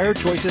Inspired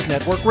Choices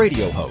Network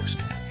radio host.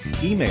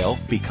 Email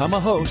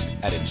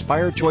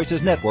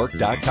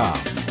becomeahost@inspiredchoicesnetwork.com.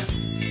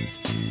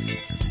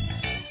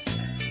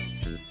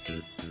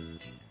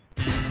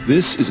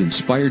 This is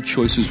Inspired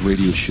Choices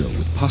radio show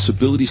with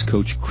Possibilities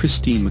coach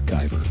Christine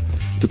McIver.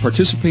 To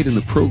participate in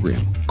the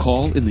program,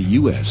 call in the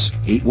U.S.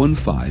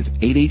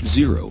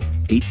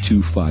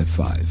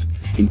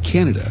 815-880-8255. In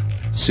Canada,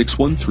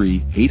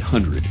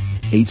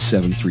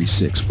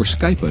 613-800-8736 or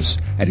Skype us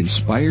at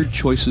Inspired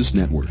Choices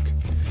Network.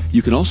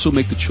 You can also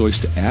make the choice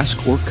to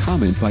ask or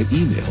comment by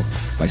email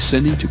by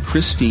sending to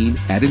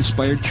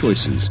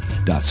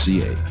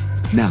Christine@InspiredChoices.ca.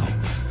 Now,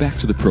 back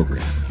to the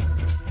program.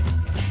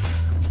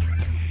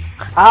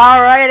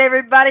 All right,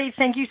 everybody.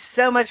 Thank you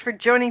so much for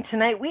joining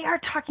tonight. We are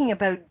talking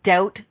about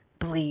doubt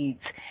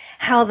bleeds,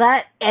 how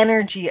that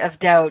energy of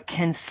doubt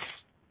can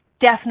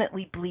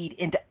definitely bleed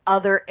into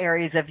other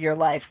areas of your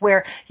life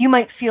where you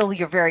might feel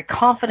you're very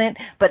confident,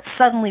 but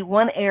suddenly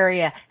one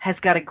area has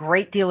got a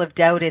great deal of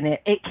doubt in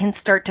it. It can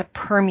start to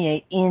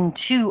permeate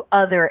into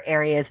other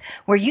areas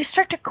where you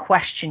start to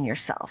question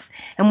yourself.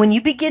 And when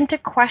you begin to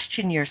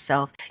question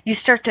yourself, you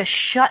start to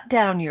shut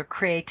down your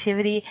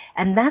creativity,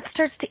 and that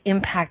starts to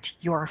impact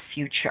your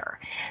future.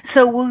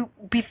 So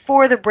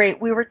before the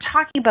break, we were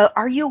talking about,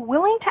 are you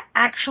willing to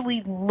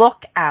actually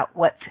look at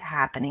what's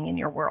happening in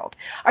your world?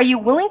 Are you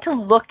willing to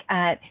look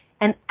at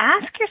and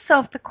ask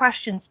yourself the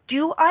questions,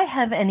 do I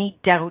have any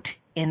doubt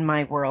in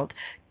my world?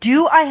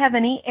 Do I have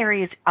any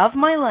areas of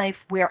my life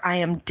where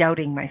I am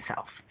doubting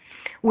myself?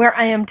 Where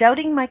I am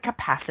doubting my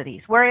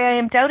capacities, where I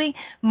am doubting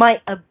my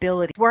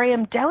abilities, where I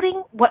am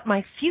doubting what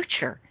my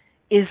future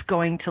is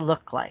going to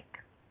look like?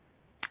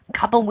 A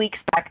couple weeks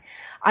back,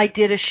 I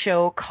did a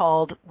show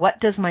called What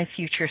Does My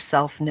Future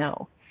Self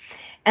Know?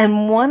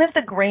 And one of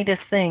the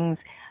greatest things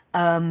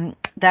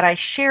that I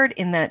shared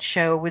in that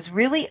show was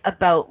really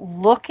about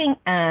looking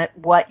at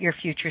what your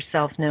future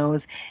self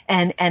knows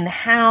and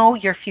how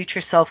your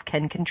future self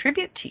can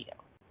contribute to you.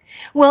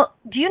 Well,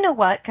 do you know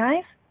what,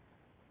 guys?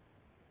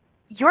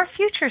 Your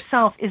future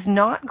self is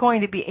not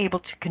going to be able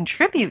to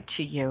contribute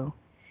to you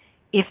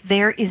if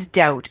there is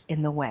doubt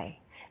in the way.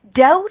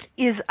 Doubt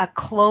is a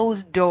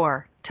closed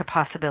door to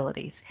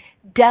possibilities.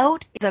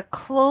 Doubt is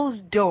a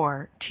closed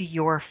door to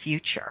your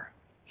future.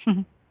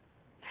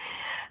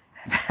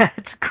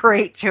 That's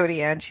great,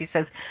 Jody Ann. She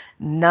says,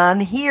 none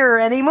here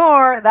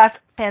anymore. That's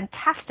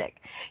fantastic.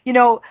 You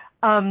know,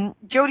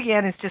 Jody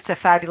Ann is just a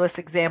fabulous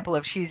example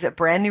of, she's a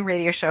brand new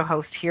radio show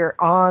host here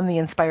on the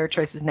Inspired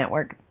Choices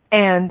Network.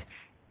 And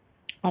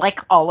like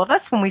all of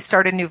us, when we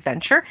start a new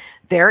venture,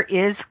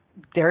 there's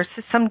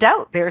some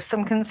doubt, there's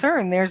some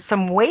concern, there's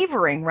some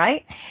wavering,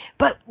 right?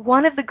 But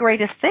one of the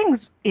greatest things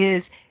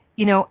is,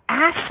 you know,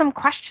 ask some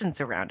questions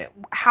around it.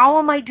 How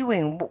am I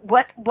doing?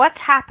 What's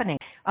happening?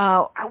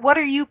 What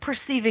are you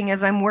perceiving as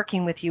I'm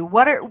working with you?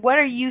 What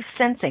are you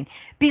sensing?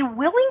 Be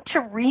willing to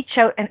reach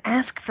out and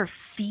ask for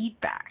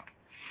feedback.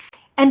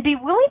 And be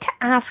willing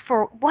to ask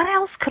for, what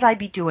else could I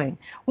be doing?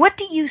 What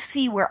do you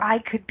see where I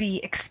could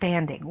be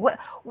expanding?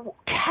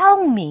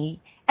 Tell me,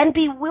 and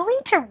be willing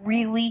to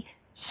really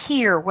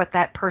hear what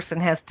that person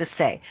has to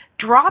say.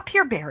 Drop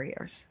your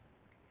barriers.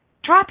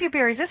 Drop your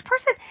barriers. This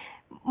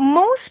person,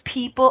 most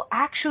people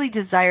actually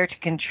desire to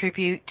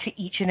contribute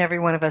to each and every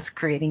one of us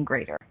creating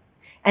greater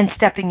and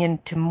stepping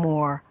into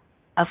more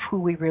of who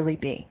we really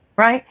be,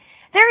 right?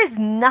 There is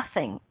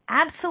nothing,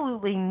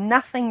 absolutely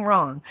nothing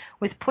wrong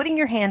with putting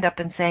your hand up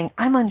and saying,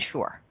 I'm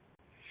unsure.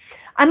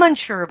 I'm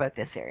unsure about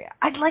this area.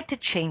 I'd like to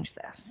change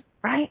this,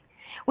 right?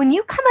 When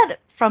you come out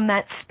from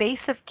that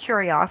space of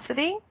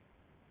curiosity,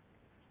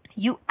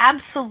 you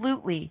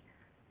absolutely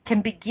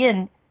can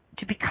begin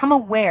to become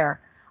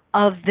aware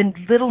of the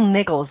little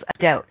niggles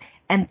of doubt.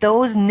 And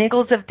those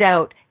niggles of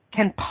doubt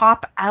can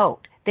pop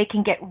out. They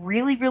can get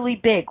really, really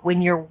big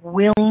when you're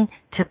willing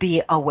to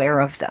be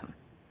aware of them.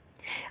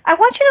 I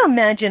want you to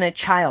imagine a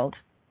child,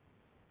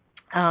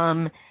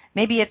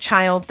 maybe a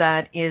child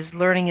that is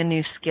learning a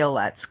new skill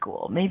at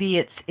school.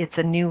 Maybe it's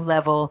a new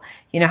level.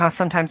 You know how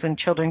sometimes when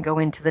children go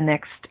into the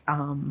next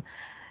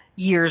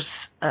year's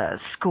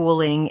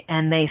schooling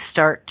and they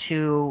start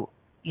to,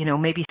 you know,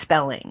 maybe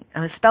spelling.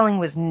 Spelling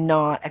was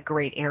not a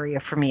great area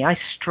for me. I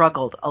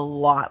struggled a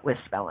lot with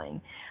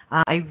spelling.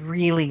 I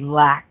really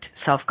lacked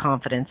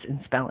self-confidence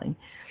in spelling.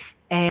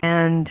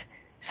 And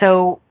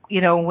so, you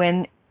know,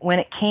 when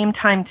it came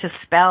time to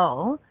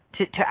spell,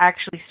 to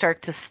actually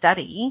start to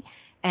study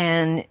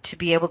and to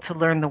be able to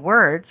learn the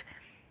words,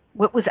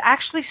 what was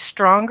actually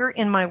stronger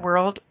in my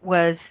world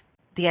was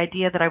the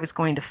idea that I was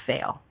going to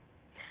fail.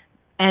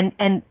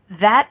 And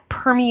that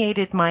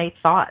permeated my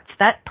thoughts.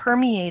 That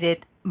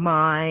permeated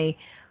my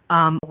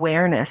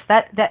awareness.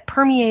 That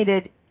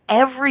permeated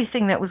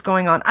everything that was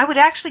going on. I would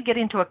actually get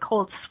into a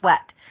cold sweat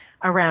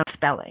around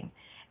spelling.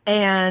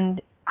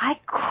 And I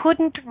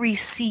couldn't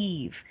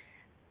receive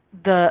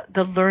the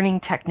learning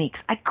techniques.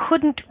 I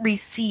couldn't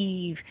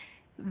receive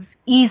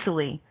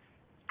easily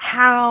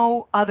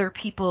how other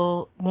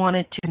people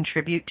wanted to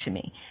contribute to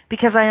me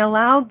because I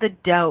allowed the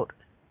doubt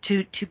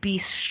to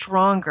be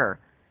stronger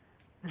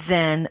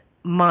than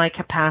my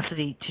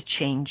capacity to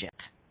change it.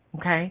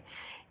 Okay?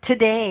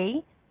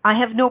 Today, I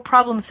have no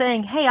problem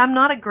saying, hey, I'm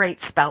not a great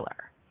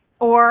speller.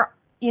 Or,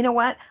 you know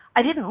what?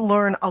 I didn't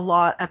learn a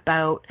lot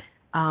about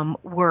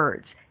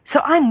words. So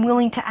I'm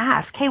willing to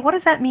ask, hey, what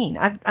does that mean?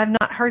 I've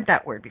not heard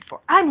that word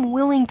before. I'm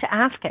willing to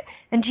ask it.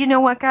 And do you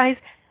know what, guys?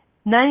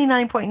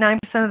 99.9%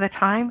 of the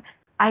time,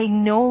 I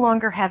no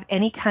longer have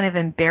any kind of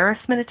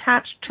embarrassment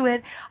attached to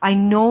it. I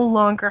no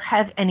longer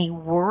have any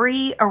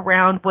worry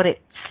around what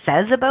it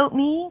says about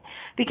me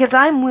because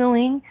I'm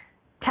willing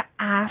to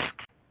ask,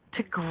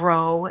 to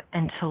grow,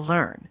 and to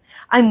learn.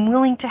 I'm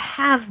willing to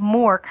have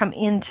more come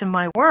into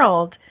my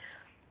world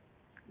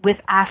with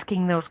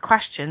asking those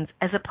questions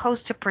as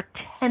opposed to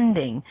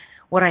pretending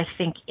what I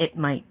think it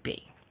might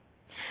be.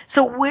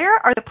 So where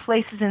are the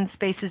places and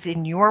spaces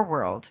in your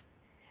world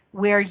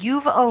where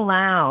you've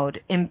allowed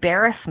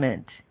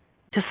embarrassment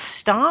to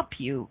stop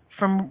you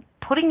from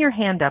putting your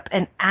hand up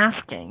and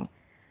asking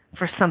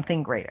for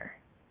something greater?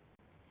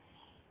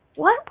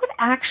 What would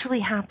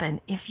actually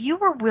happen if you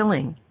were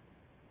willing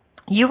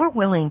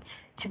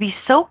to be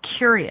so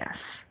curious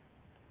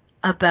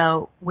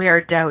about where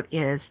doubt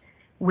is,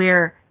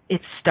 where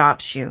it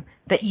stops you,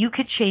 that you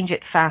could change it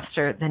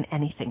faster than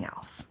anything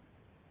else?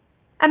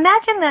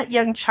 Imagine that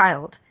young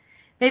child.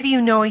 Maybe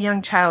you know a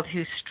young child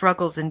who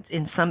struggles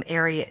in some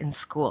area in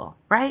school,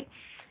 right?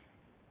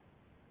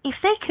 If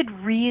they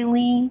could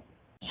really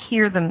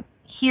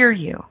hear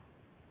you,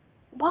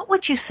 what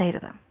would you say to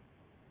them?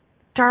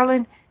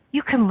 Darling,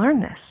 you can learn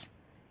this.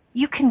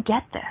 You can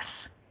get this.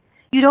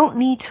 You don't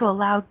need to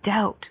allow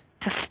doubt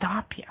to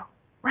stop you,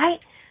 right?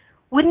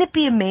 Wouldn't it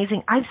be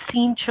amazing? I've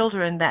seen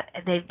children that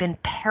they've been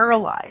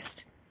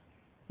paralyzed.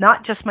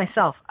 Not just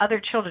myself, other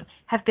children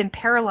have been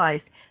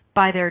paralyzed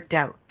by their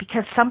doubt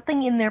because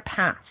something in their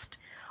past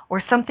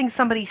or something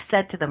somebody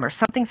said to them or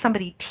something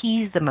somebody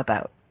teased them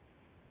about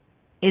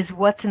is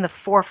what's in the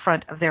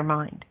forefront of their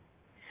mind.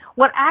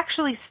 What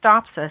actually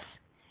stops us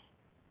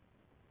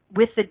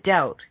with the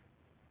doubt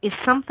is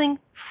something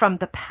from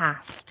the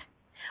past.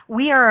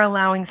 We are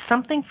allowing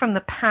something from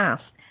the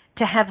past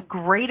to have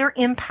greater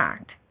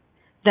impact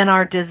than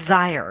our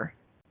desire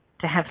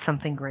to have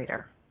something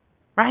greater,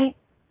 right?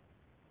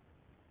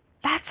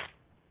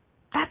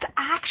 That's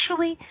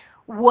actually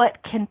what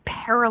can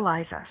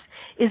paralyze us,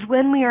 is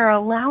when we are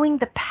allowing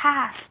the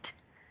past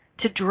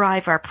to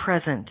drive our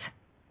present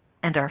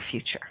and our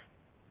future,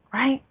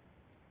 right?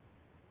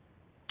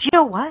 Do you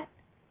know what?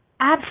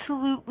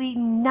 Absolutely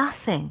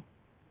nothing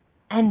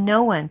and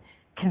no one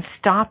can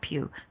stop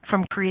you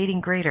from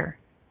creating greater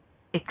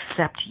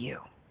except you.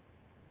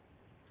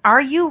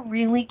 Are you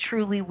really,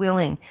 truly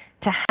willing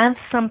to have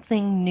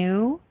something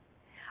new?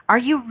 Are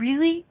you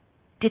really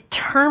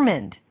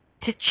determined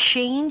to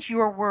change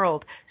your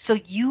world so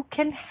you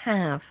can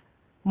have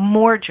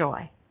more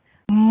joy,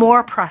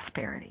 more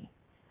prosperity,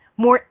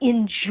 more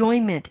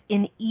enjoyment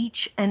in each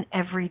and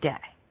every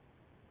day?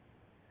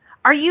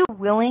 Are you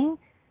willing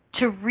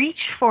to reach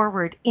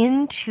forward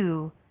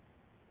into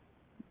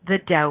the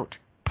doubt,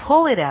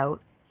 pull it out,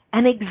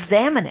 and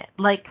examine it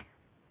like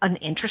an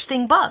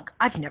interesting bug?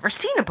 I've never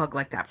seen a bug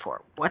like that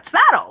before. What's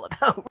that all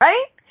about,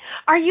 right?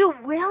 Are you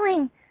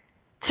willing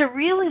to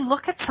really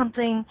look at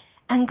something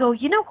and go,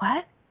 you know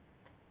what?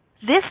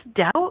 This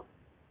doubt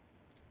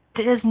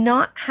does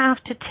not have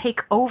to take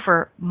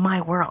over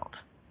my world.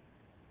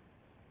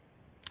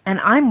 And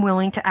I'm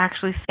willing to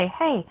actually say,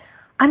 hey,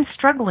 I'm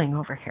struggling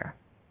over here.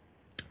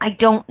 I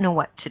don't know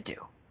what to do.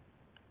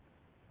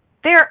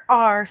 There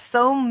are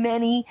so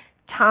many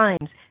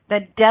times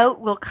that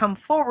doubt will come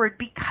forward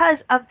because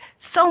of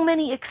so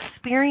many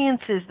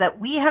experiences that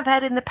we have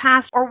had in the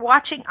past or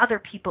watching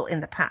other people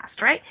in the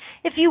past, right?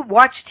 If you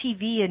watch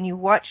TV and you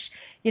watch,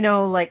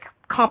 like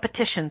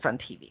competitions on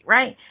TV,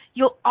 right?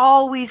 You'll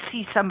always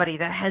see somebody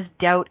that has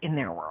doubt in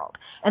their world.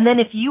 And then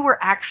if you were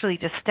actually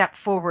to step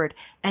forward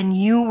and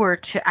you were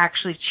to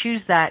actually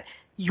choose that,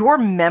 your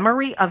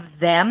memory of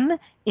them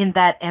in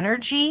that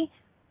energy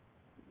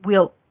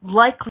will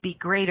likely be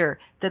greater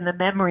than the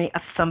memory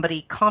of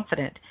somebody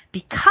confident,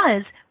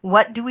 because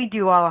what do we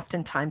do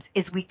oftentimes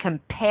is we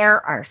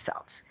compare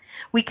ourselves.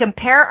 We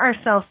compare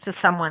ourselves to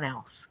someone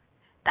else.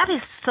 That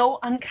is so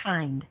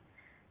unkind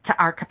to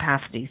our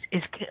capacities,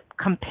 is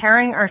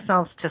comparing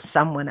ourselves to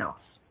someone else.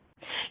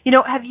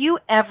 Have you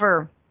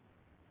ever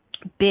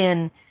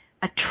been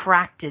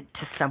attracted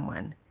to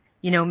someone?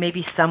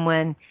 Maybe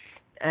someone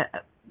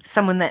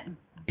that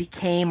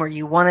became, or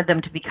you wanted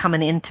them to become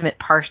an intimate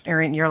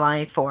partner in your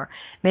life, or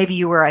maybe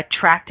you were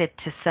attracted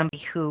to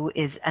somebody who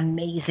is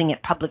amazing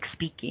at public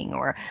speaking,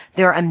 or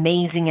they're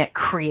amazing at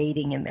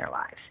creating in their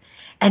lives.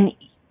 And,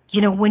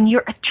 when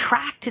you're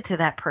attracted to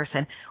that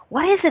person,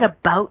 what is it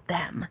about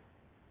them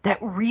that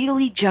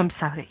really jumps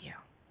out at you?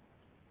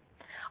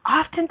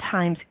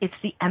 Oftentimes, it's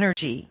the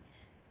energy,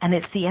 and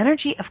it's the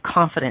energy of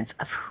confidence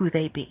of who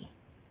they be,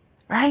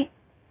 right?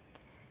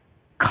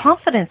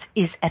 Confidence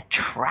is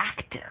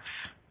attractive.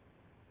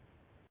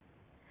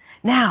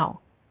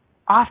 Now,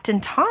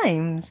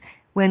 oftentimes,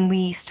 when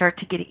we start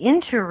to get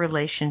into a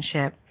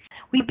relationship,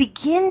 we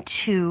begin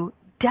to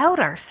doubt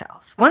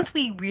ourselves. Once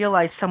we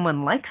realize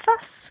someone likes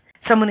us,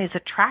 someone is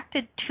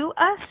attracted to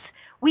us,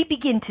 we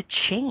begin to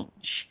change.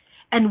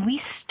 And we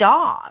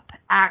stop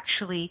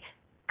actually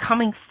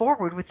coming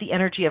forward with the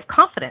energy of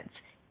confidence.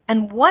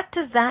 And what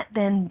does that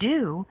then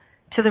do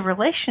to the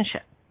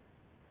relationship?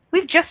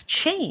 We've just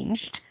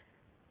changed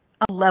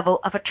a level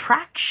of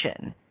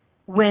attraction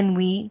when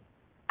we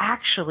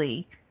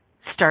actually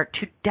start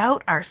to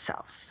doubt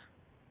ourselves.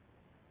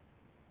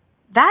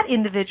 That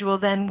individual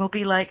then will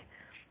be like,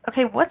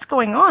 okay, what's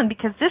going on?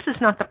 Because this is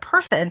not the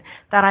person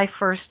that I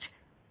first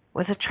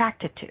was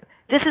attracted to.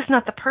 This is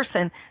not the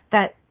person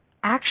that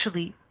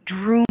actually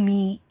drew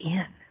me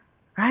in,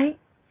 right?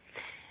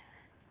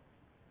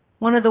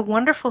 One of the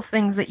wonderful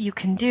things that you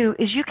can do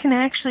is you can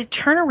actually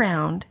turn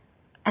around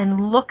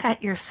and look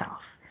at yourself.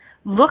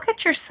 Look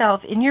at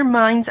yourself in your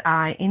mind's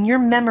eye, in your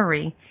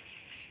memory,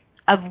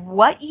 of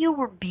what you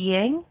were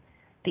being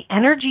the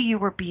energy you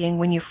were being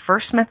when you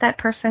first met that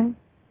person,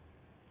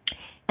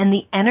 and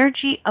the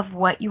energy of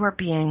what you are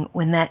being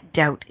when that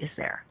doubt is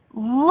there.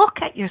 Look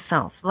at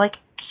yourself like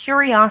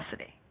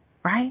curiosity,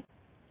 right?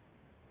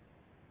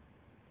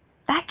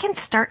 That can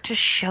start to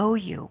show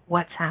you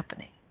what's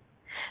happening.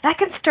 That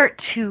can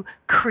start to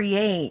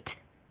create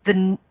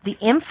the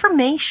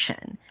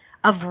information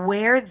of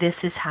where this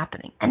is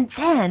happening. And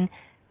then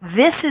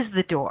this is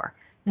the door.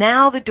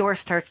 Now the door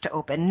starts to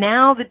open.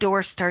 Now the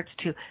door starts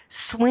to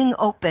swing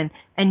open,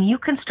 and you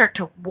can start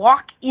to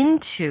walk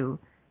into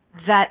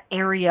that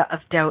area of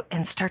doubt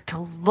and start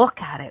to look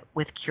at it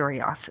with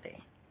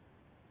curiosity.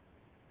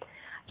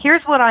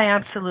 Here's what I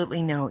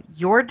absolutely know.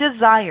 Your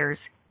desires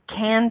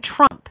can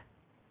trump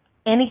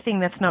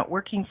anything that's not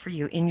working for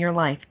you in your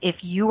life if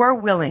you are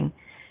willing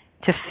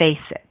to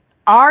face it.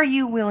 Are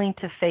you willing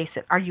to face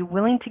it? Are you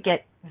willing to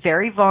get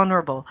very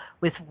vulnerable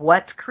with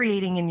what's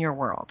creating in your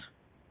world?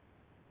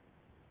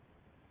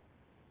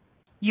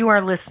 You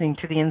are listening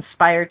to the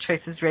Inspired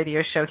Choices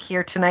radio show.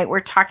 Here tonight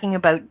we're talking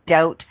about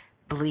doubt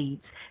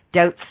bleeds.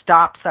 Doubt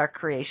stops our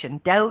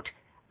creation. Doubt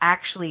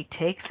actually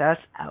takes us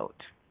out.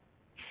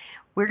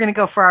 We're going to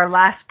go for our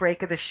last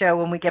break of the show.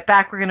 When we get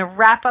back, we're going to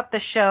wrap up the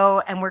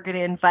show, and we're going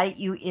to invite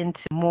you into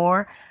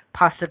more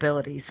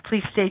possibilities.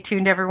 Please stay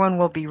tuned, everyone.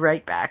 We'll be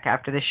right back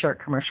after this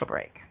short commercial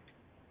break.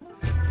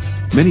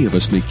 Many of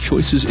us make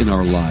choices in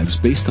our lives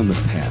based on the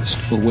past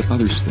or what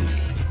others think.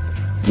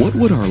 What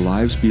would our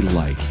lives be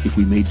like if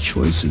we made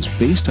choices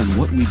based on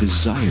what we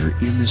desire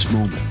in this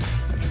moment?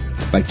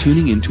 By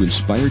tuning in to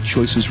Inspired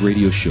Choices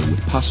radio show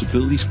with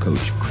Possibilities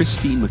coach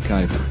Christine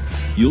McIver,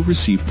 you'll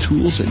receive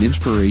tools and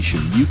inspiration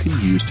you can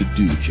use to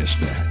do just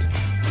that.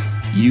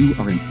 You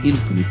are an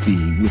infinite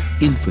being with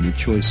infinite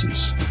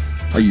choices.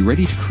 Are you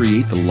ready to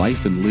create the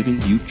life and living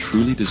you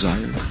truly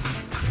desire?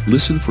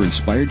 Listen for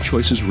Inspired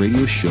Choices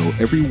radio show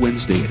every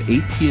Wednesday at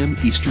 8 p.m.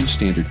 Eastern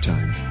Standard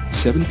Time,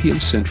 7 p.m.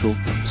 Central,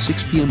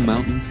 6 p.m.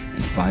 Mountain,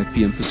 and 5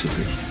 p.m.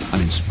 Pacific on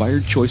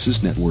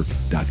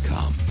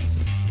InspiredChoicesNetwork.com.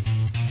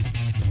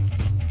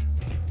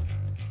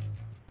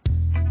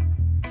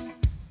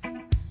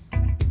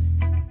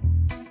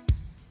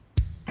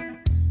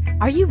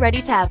 Are you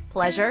ready to have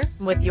pleasure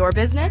with your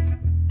business?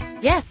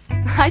 Yes,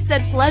 I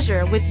said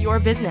pleasure with your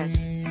business.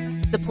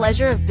 The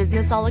Pleasure of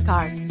Business a la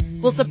carte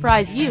will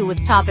surprise you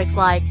with topics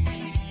like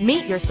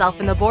meet yourself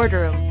in the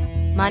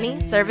boardroom,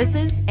 money,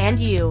 services, and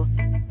you.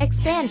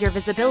 Expand your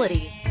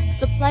visibility.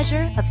 The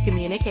pleasure of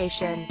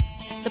communication.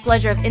 The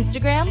pleasure of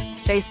Instagram,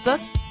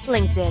 Facebook,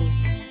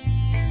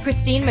 LinkedIn.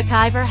 Christine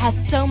McIver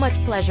has so much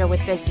pleasure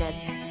with business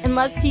and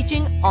loves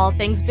teaching all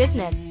things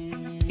business.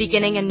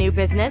 Beginning a new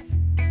business?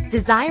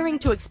 Desiring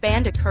to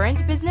expand a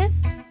current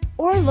business?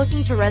 Or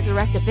looking to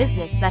resurrect a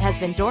business that has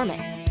been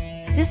dormant?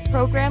 This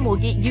program will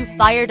get you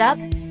fired up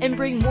and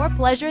bring more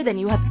pleasure than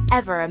you have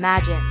ever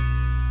imagined.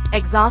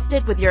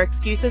 Exhausted with your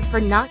excuses for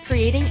not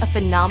creating a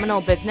phenomenal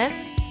business?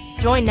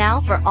 Join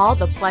now for all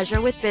the pleasure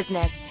with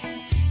business.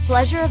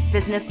 Pleasure of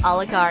Business a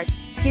la carte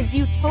gives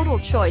you total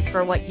choice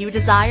for what you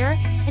desire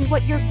and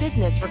what your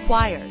business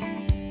requires.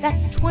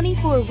 That's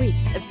 24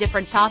 weeks of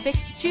different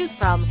topics to choose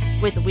from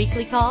with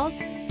weekly calls,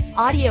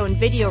 audio and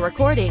video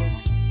recordings,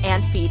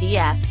 and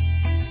PDFs.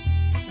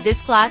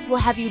 This class will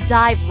have you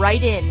dive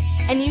right in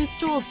and use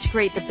tools to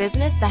create the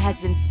business that has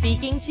been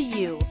speaking to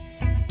you.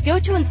 Go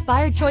to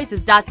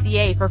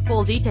inspiredchoices.ca for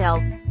full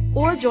details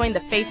or join the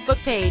Facebook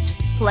page,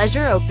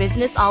 Pleasure of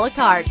Business a la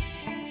carte.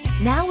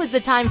 Now is the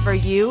time for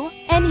you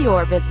and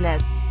your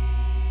business.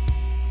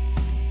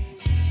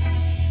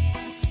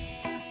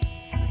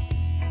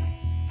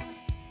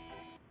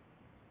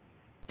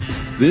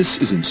 This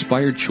is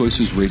Inspired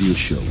Choices radio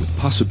show with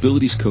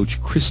Possibilities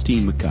coach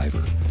Christine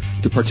McIver.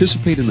 To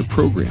participate in the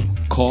program,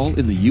 call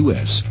in the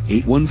U.S.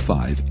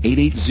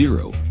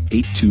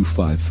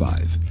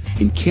 815-880-8255.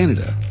 In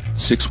Canada,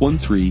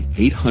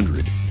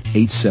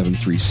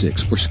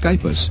 613-800-8736 or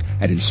Skype us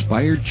at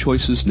Inspired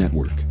Choices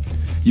Network.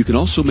 You can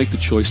also make the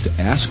choice to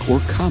ask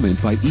or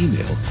comment by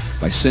email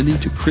by sending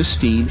to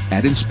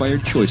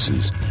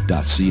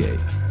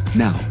Christine@InspiredChoices.ca.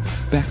 Now,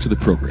 back to the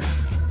program.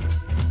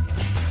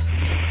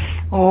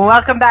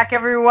 Welcome back,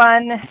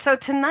 everyone. So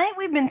tonight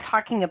we've been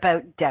talking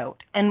about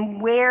doubt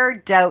and where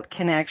doubt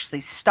can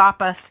actually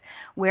stop us,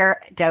 where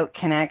doubt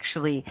can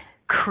actually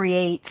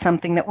create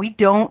something that we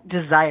don't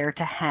desire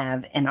to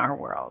have in our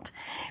world.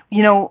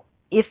 You know,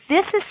 if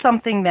this is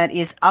something that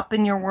is up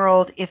in your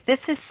world, if this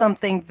is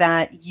something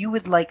that you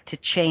would like to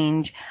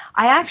change,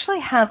 I actually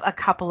have a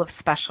couple of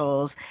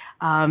specials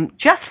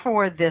just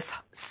for this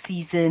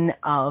season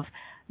of,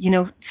 you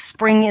know,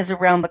 spring is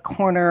around the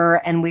corner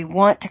and we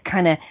want to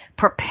kind of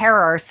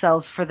prepare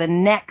ourselves for the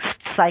next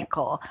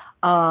cycle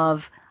of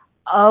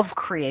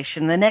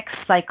creation, the next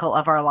cycle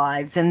of our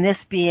lives, and this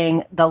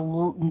being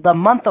the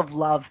month of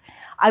love.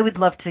 I would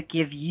love to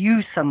give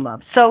you some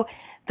love. So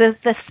the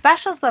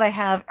specials that I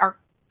have are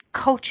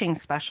coaching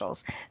specials.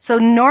 So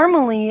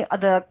normally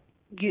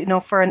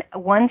for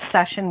one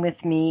session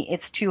with me,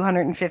 it's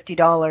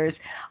 $250.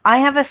 I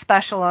have a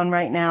special on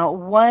right now,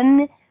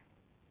 one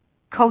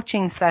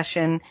coaching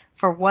session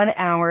for 1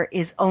 hour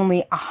is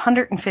only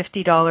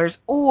 $150,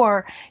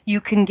 or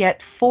you can get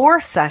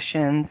 4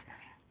 sessions.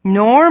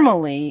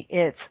 Normally,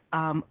 it's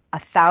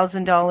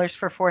 $1,000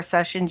 for 4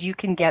 sessions. You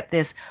can get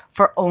this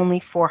for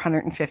only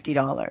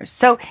 $450.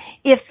 So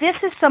if this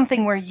is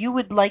something where you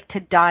would like to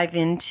dive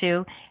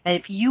into, and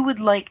if you would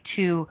like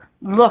to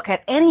look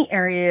at any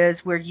areas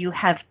where you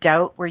have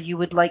doubt, where you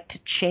would like to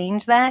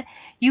change that,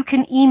 you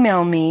can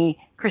email me,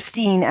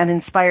 Christine at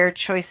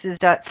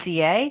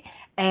inspiredchoices.ca,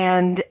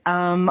 and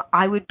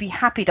I would be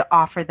happy to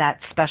offer that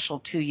special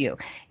to you.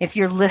 If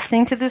you're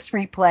listening to this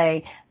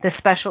replay, the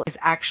special is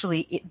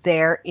actually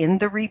there in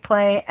the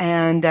replay,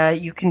 and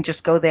you can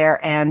just go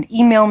there and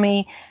email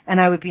me,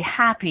 and I would be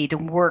happy to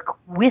work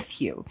with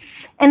you.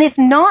 And if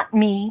not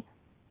me,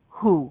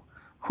 who?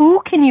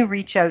 Who can you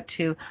reach out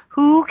to?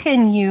 Who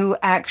can you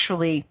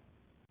actually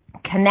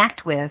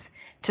connect with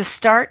to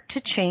start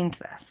to change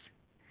this?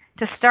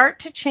 To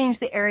start to change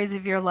the areas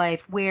of your life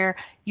where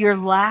you're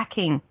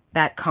lacking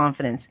that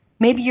confidence.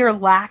 Maybe you're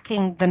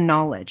lacking the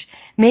knowledge.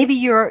 Maybe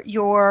you're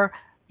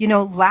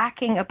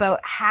lacking about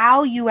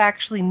how you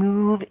actually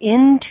move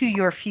into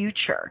your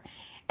future.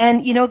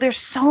 And, there's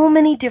so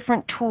many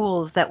different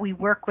tools that we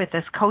work with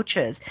as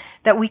coaches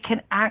that we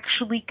can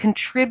actually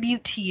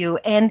contribute to you.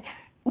 And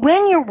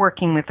when you're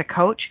working with a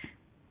coach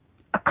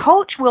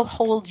will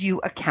hold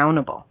you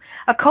accountable.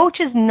 A coach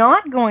is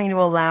not going to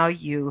allow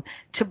you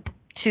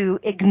to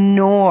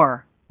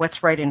ignore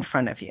what's right in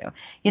front of you.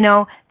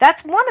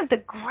 That's one of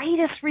the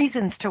greatest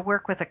reasons to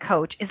work with a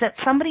coach, is that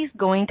somebody's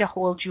going to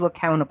hold you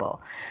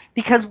accountable.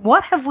 Because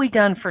what have we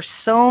done for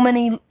so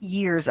many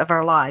years of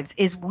our lives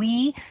is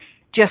we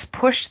just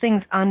push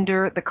things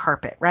under the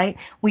carpet, right?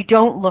 We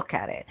don't look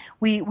at it.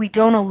 We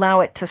don't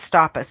allow it to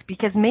stop us,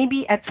 because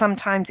maybe at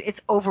sometimes it's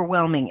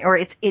overwhelming, or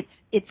it's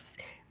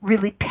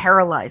really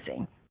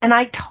paralyzing. And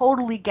I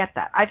totally get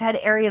that. I've had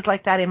areas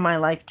like that in my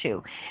life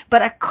too.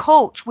 But a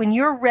coach, when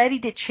you're ready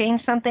to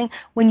change something,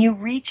 when you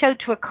reach out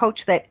to a coach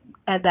that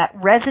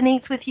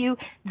resonates with you,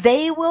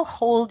 they will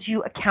hold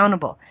you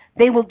accountable.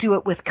 They will do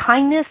it with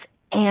kindness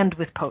and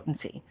with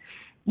potency.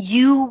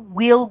 You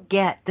will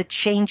get the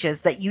changes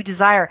that you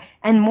desire,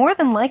 and more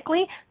than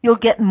likely, you'll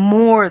get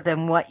more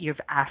than what you've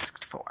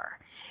asked for.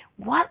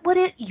 What would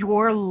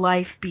your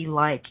life be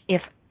like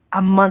if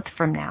a month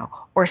from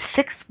now or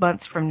 6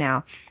 months from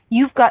now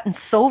you've gotten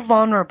so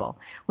vulnerable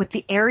with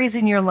the areas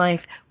in your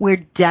life where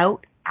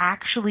doubt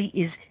actually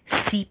is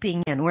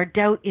seeping in, where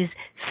doubt is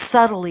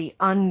subtly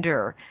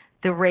under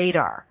the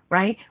radar,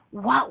 right?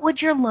 What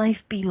would your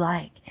life be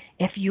like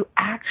if you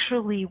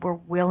actually were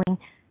willing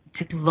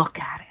to look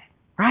at it,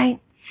 right?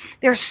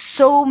 There's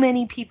so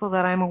many people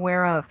that I'm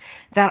aware of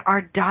that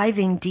are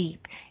diving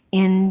deep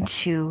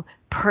into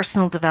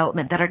personal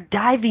development, that are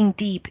diving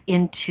deep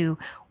into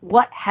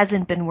what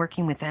hasn't been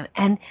working with them.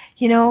 And,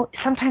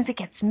 sometimes it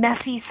gets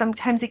messy,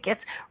 sometimes it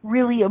gets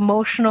really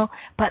emotional,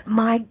 but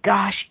my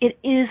gosh, it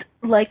is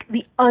like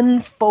the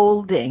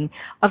unfolding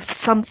of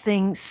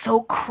something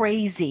so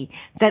crazy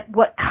that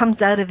what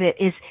comes out of it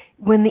is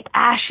when the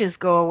ashes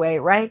go away,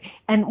 right?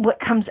 And what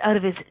comes out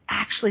of it is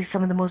actually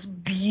some of the most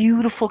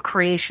beautiful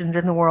creations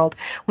in the world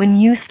when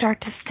you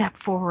start to step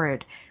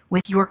forward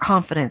with your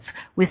confidence,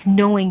 with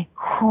knowing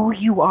who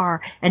you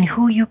are and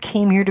who you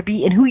came here to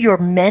be and who you're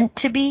meant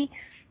to be.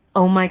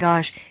 Oh my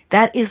gosh,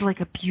 that is like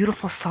a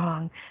beautiful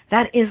song.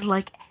 That is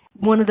like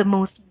one of the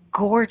most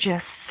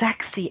gorgeous,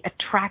 sexy,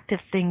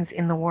 attractive things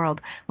in the world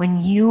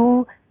when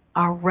you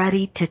are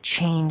ready to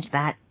change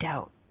that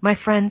doubt. My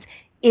friends,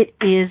 it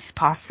is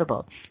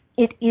possible.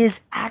 It is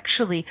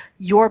actually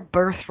your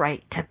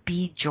birthright to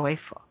be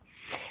joyful.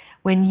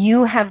 When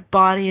you have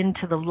bought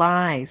into the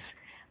lies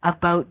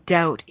about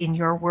doubt in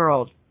your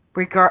world,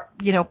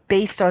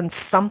 based on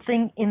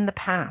something in the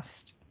past,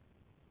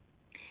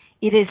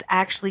 it is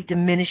actually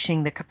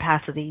diminishing the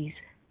capacities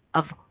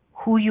of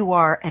who you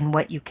are and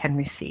what you can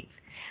receive.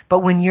 But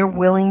when you're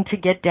willing to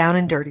get down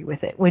and dirty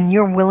with it, when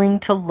you're willing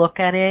to look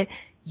at it,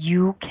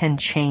 you can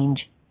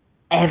change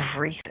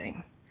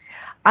everything.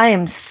 I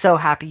am so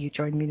happy you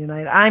joined me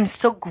tonight. I'm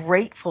so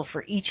grateful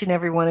for each and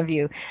every one of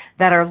you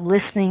that are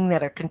listening,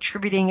 that are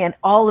contributing, and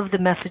all of the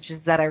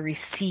messages that I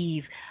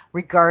receive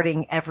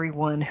regarding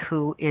everyone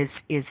who is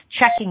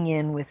checking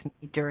in with me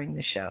during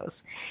the shows.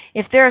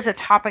 If there's a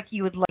topic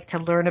you would like to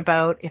learn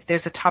about, if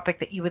there's a topic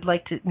that you would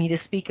like me to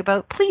speak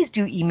about, please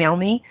do email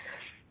me,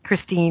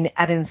 Christine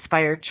at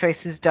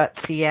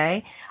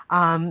inspiredchoices.ca.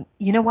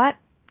 You know what?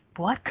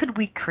 What could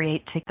we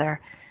create together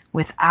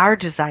with our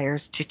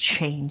desires to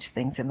change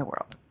things in the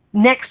world?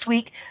 Next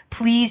week,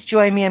 please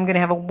join me. I'm going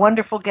to have a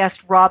wonderful guest,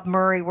 Rob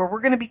Murray, where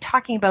we're going to be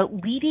talking about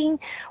leading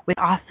with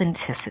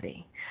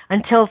authenticity.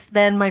 Until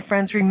then, my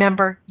friends,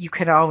 remember, you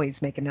can always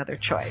make another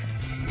choice.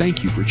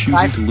 Thank you for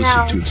choosing to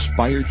listen to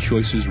Inspired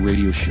Choices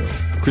Radio Show.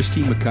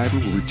 Christine McIver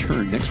will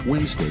return next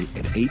Wednesday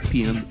at 8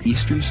 p.m.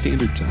 Eastern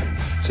Standard Time,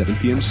 7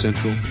 p.m.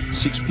 Central,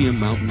 6 p.m.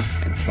 Mountain,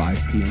 and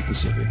 5 p.m.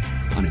 Pacific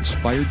on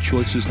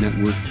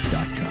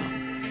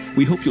InspiredChoicesNetwork.com.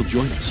 We hope you'll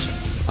join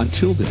us.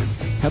 Until then,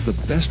 have the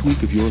best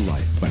week of your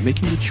life by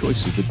making the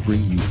choices that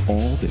bring you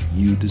all that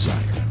you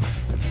desire.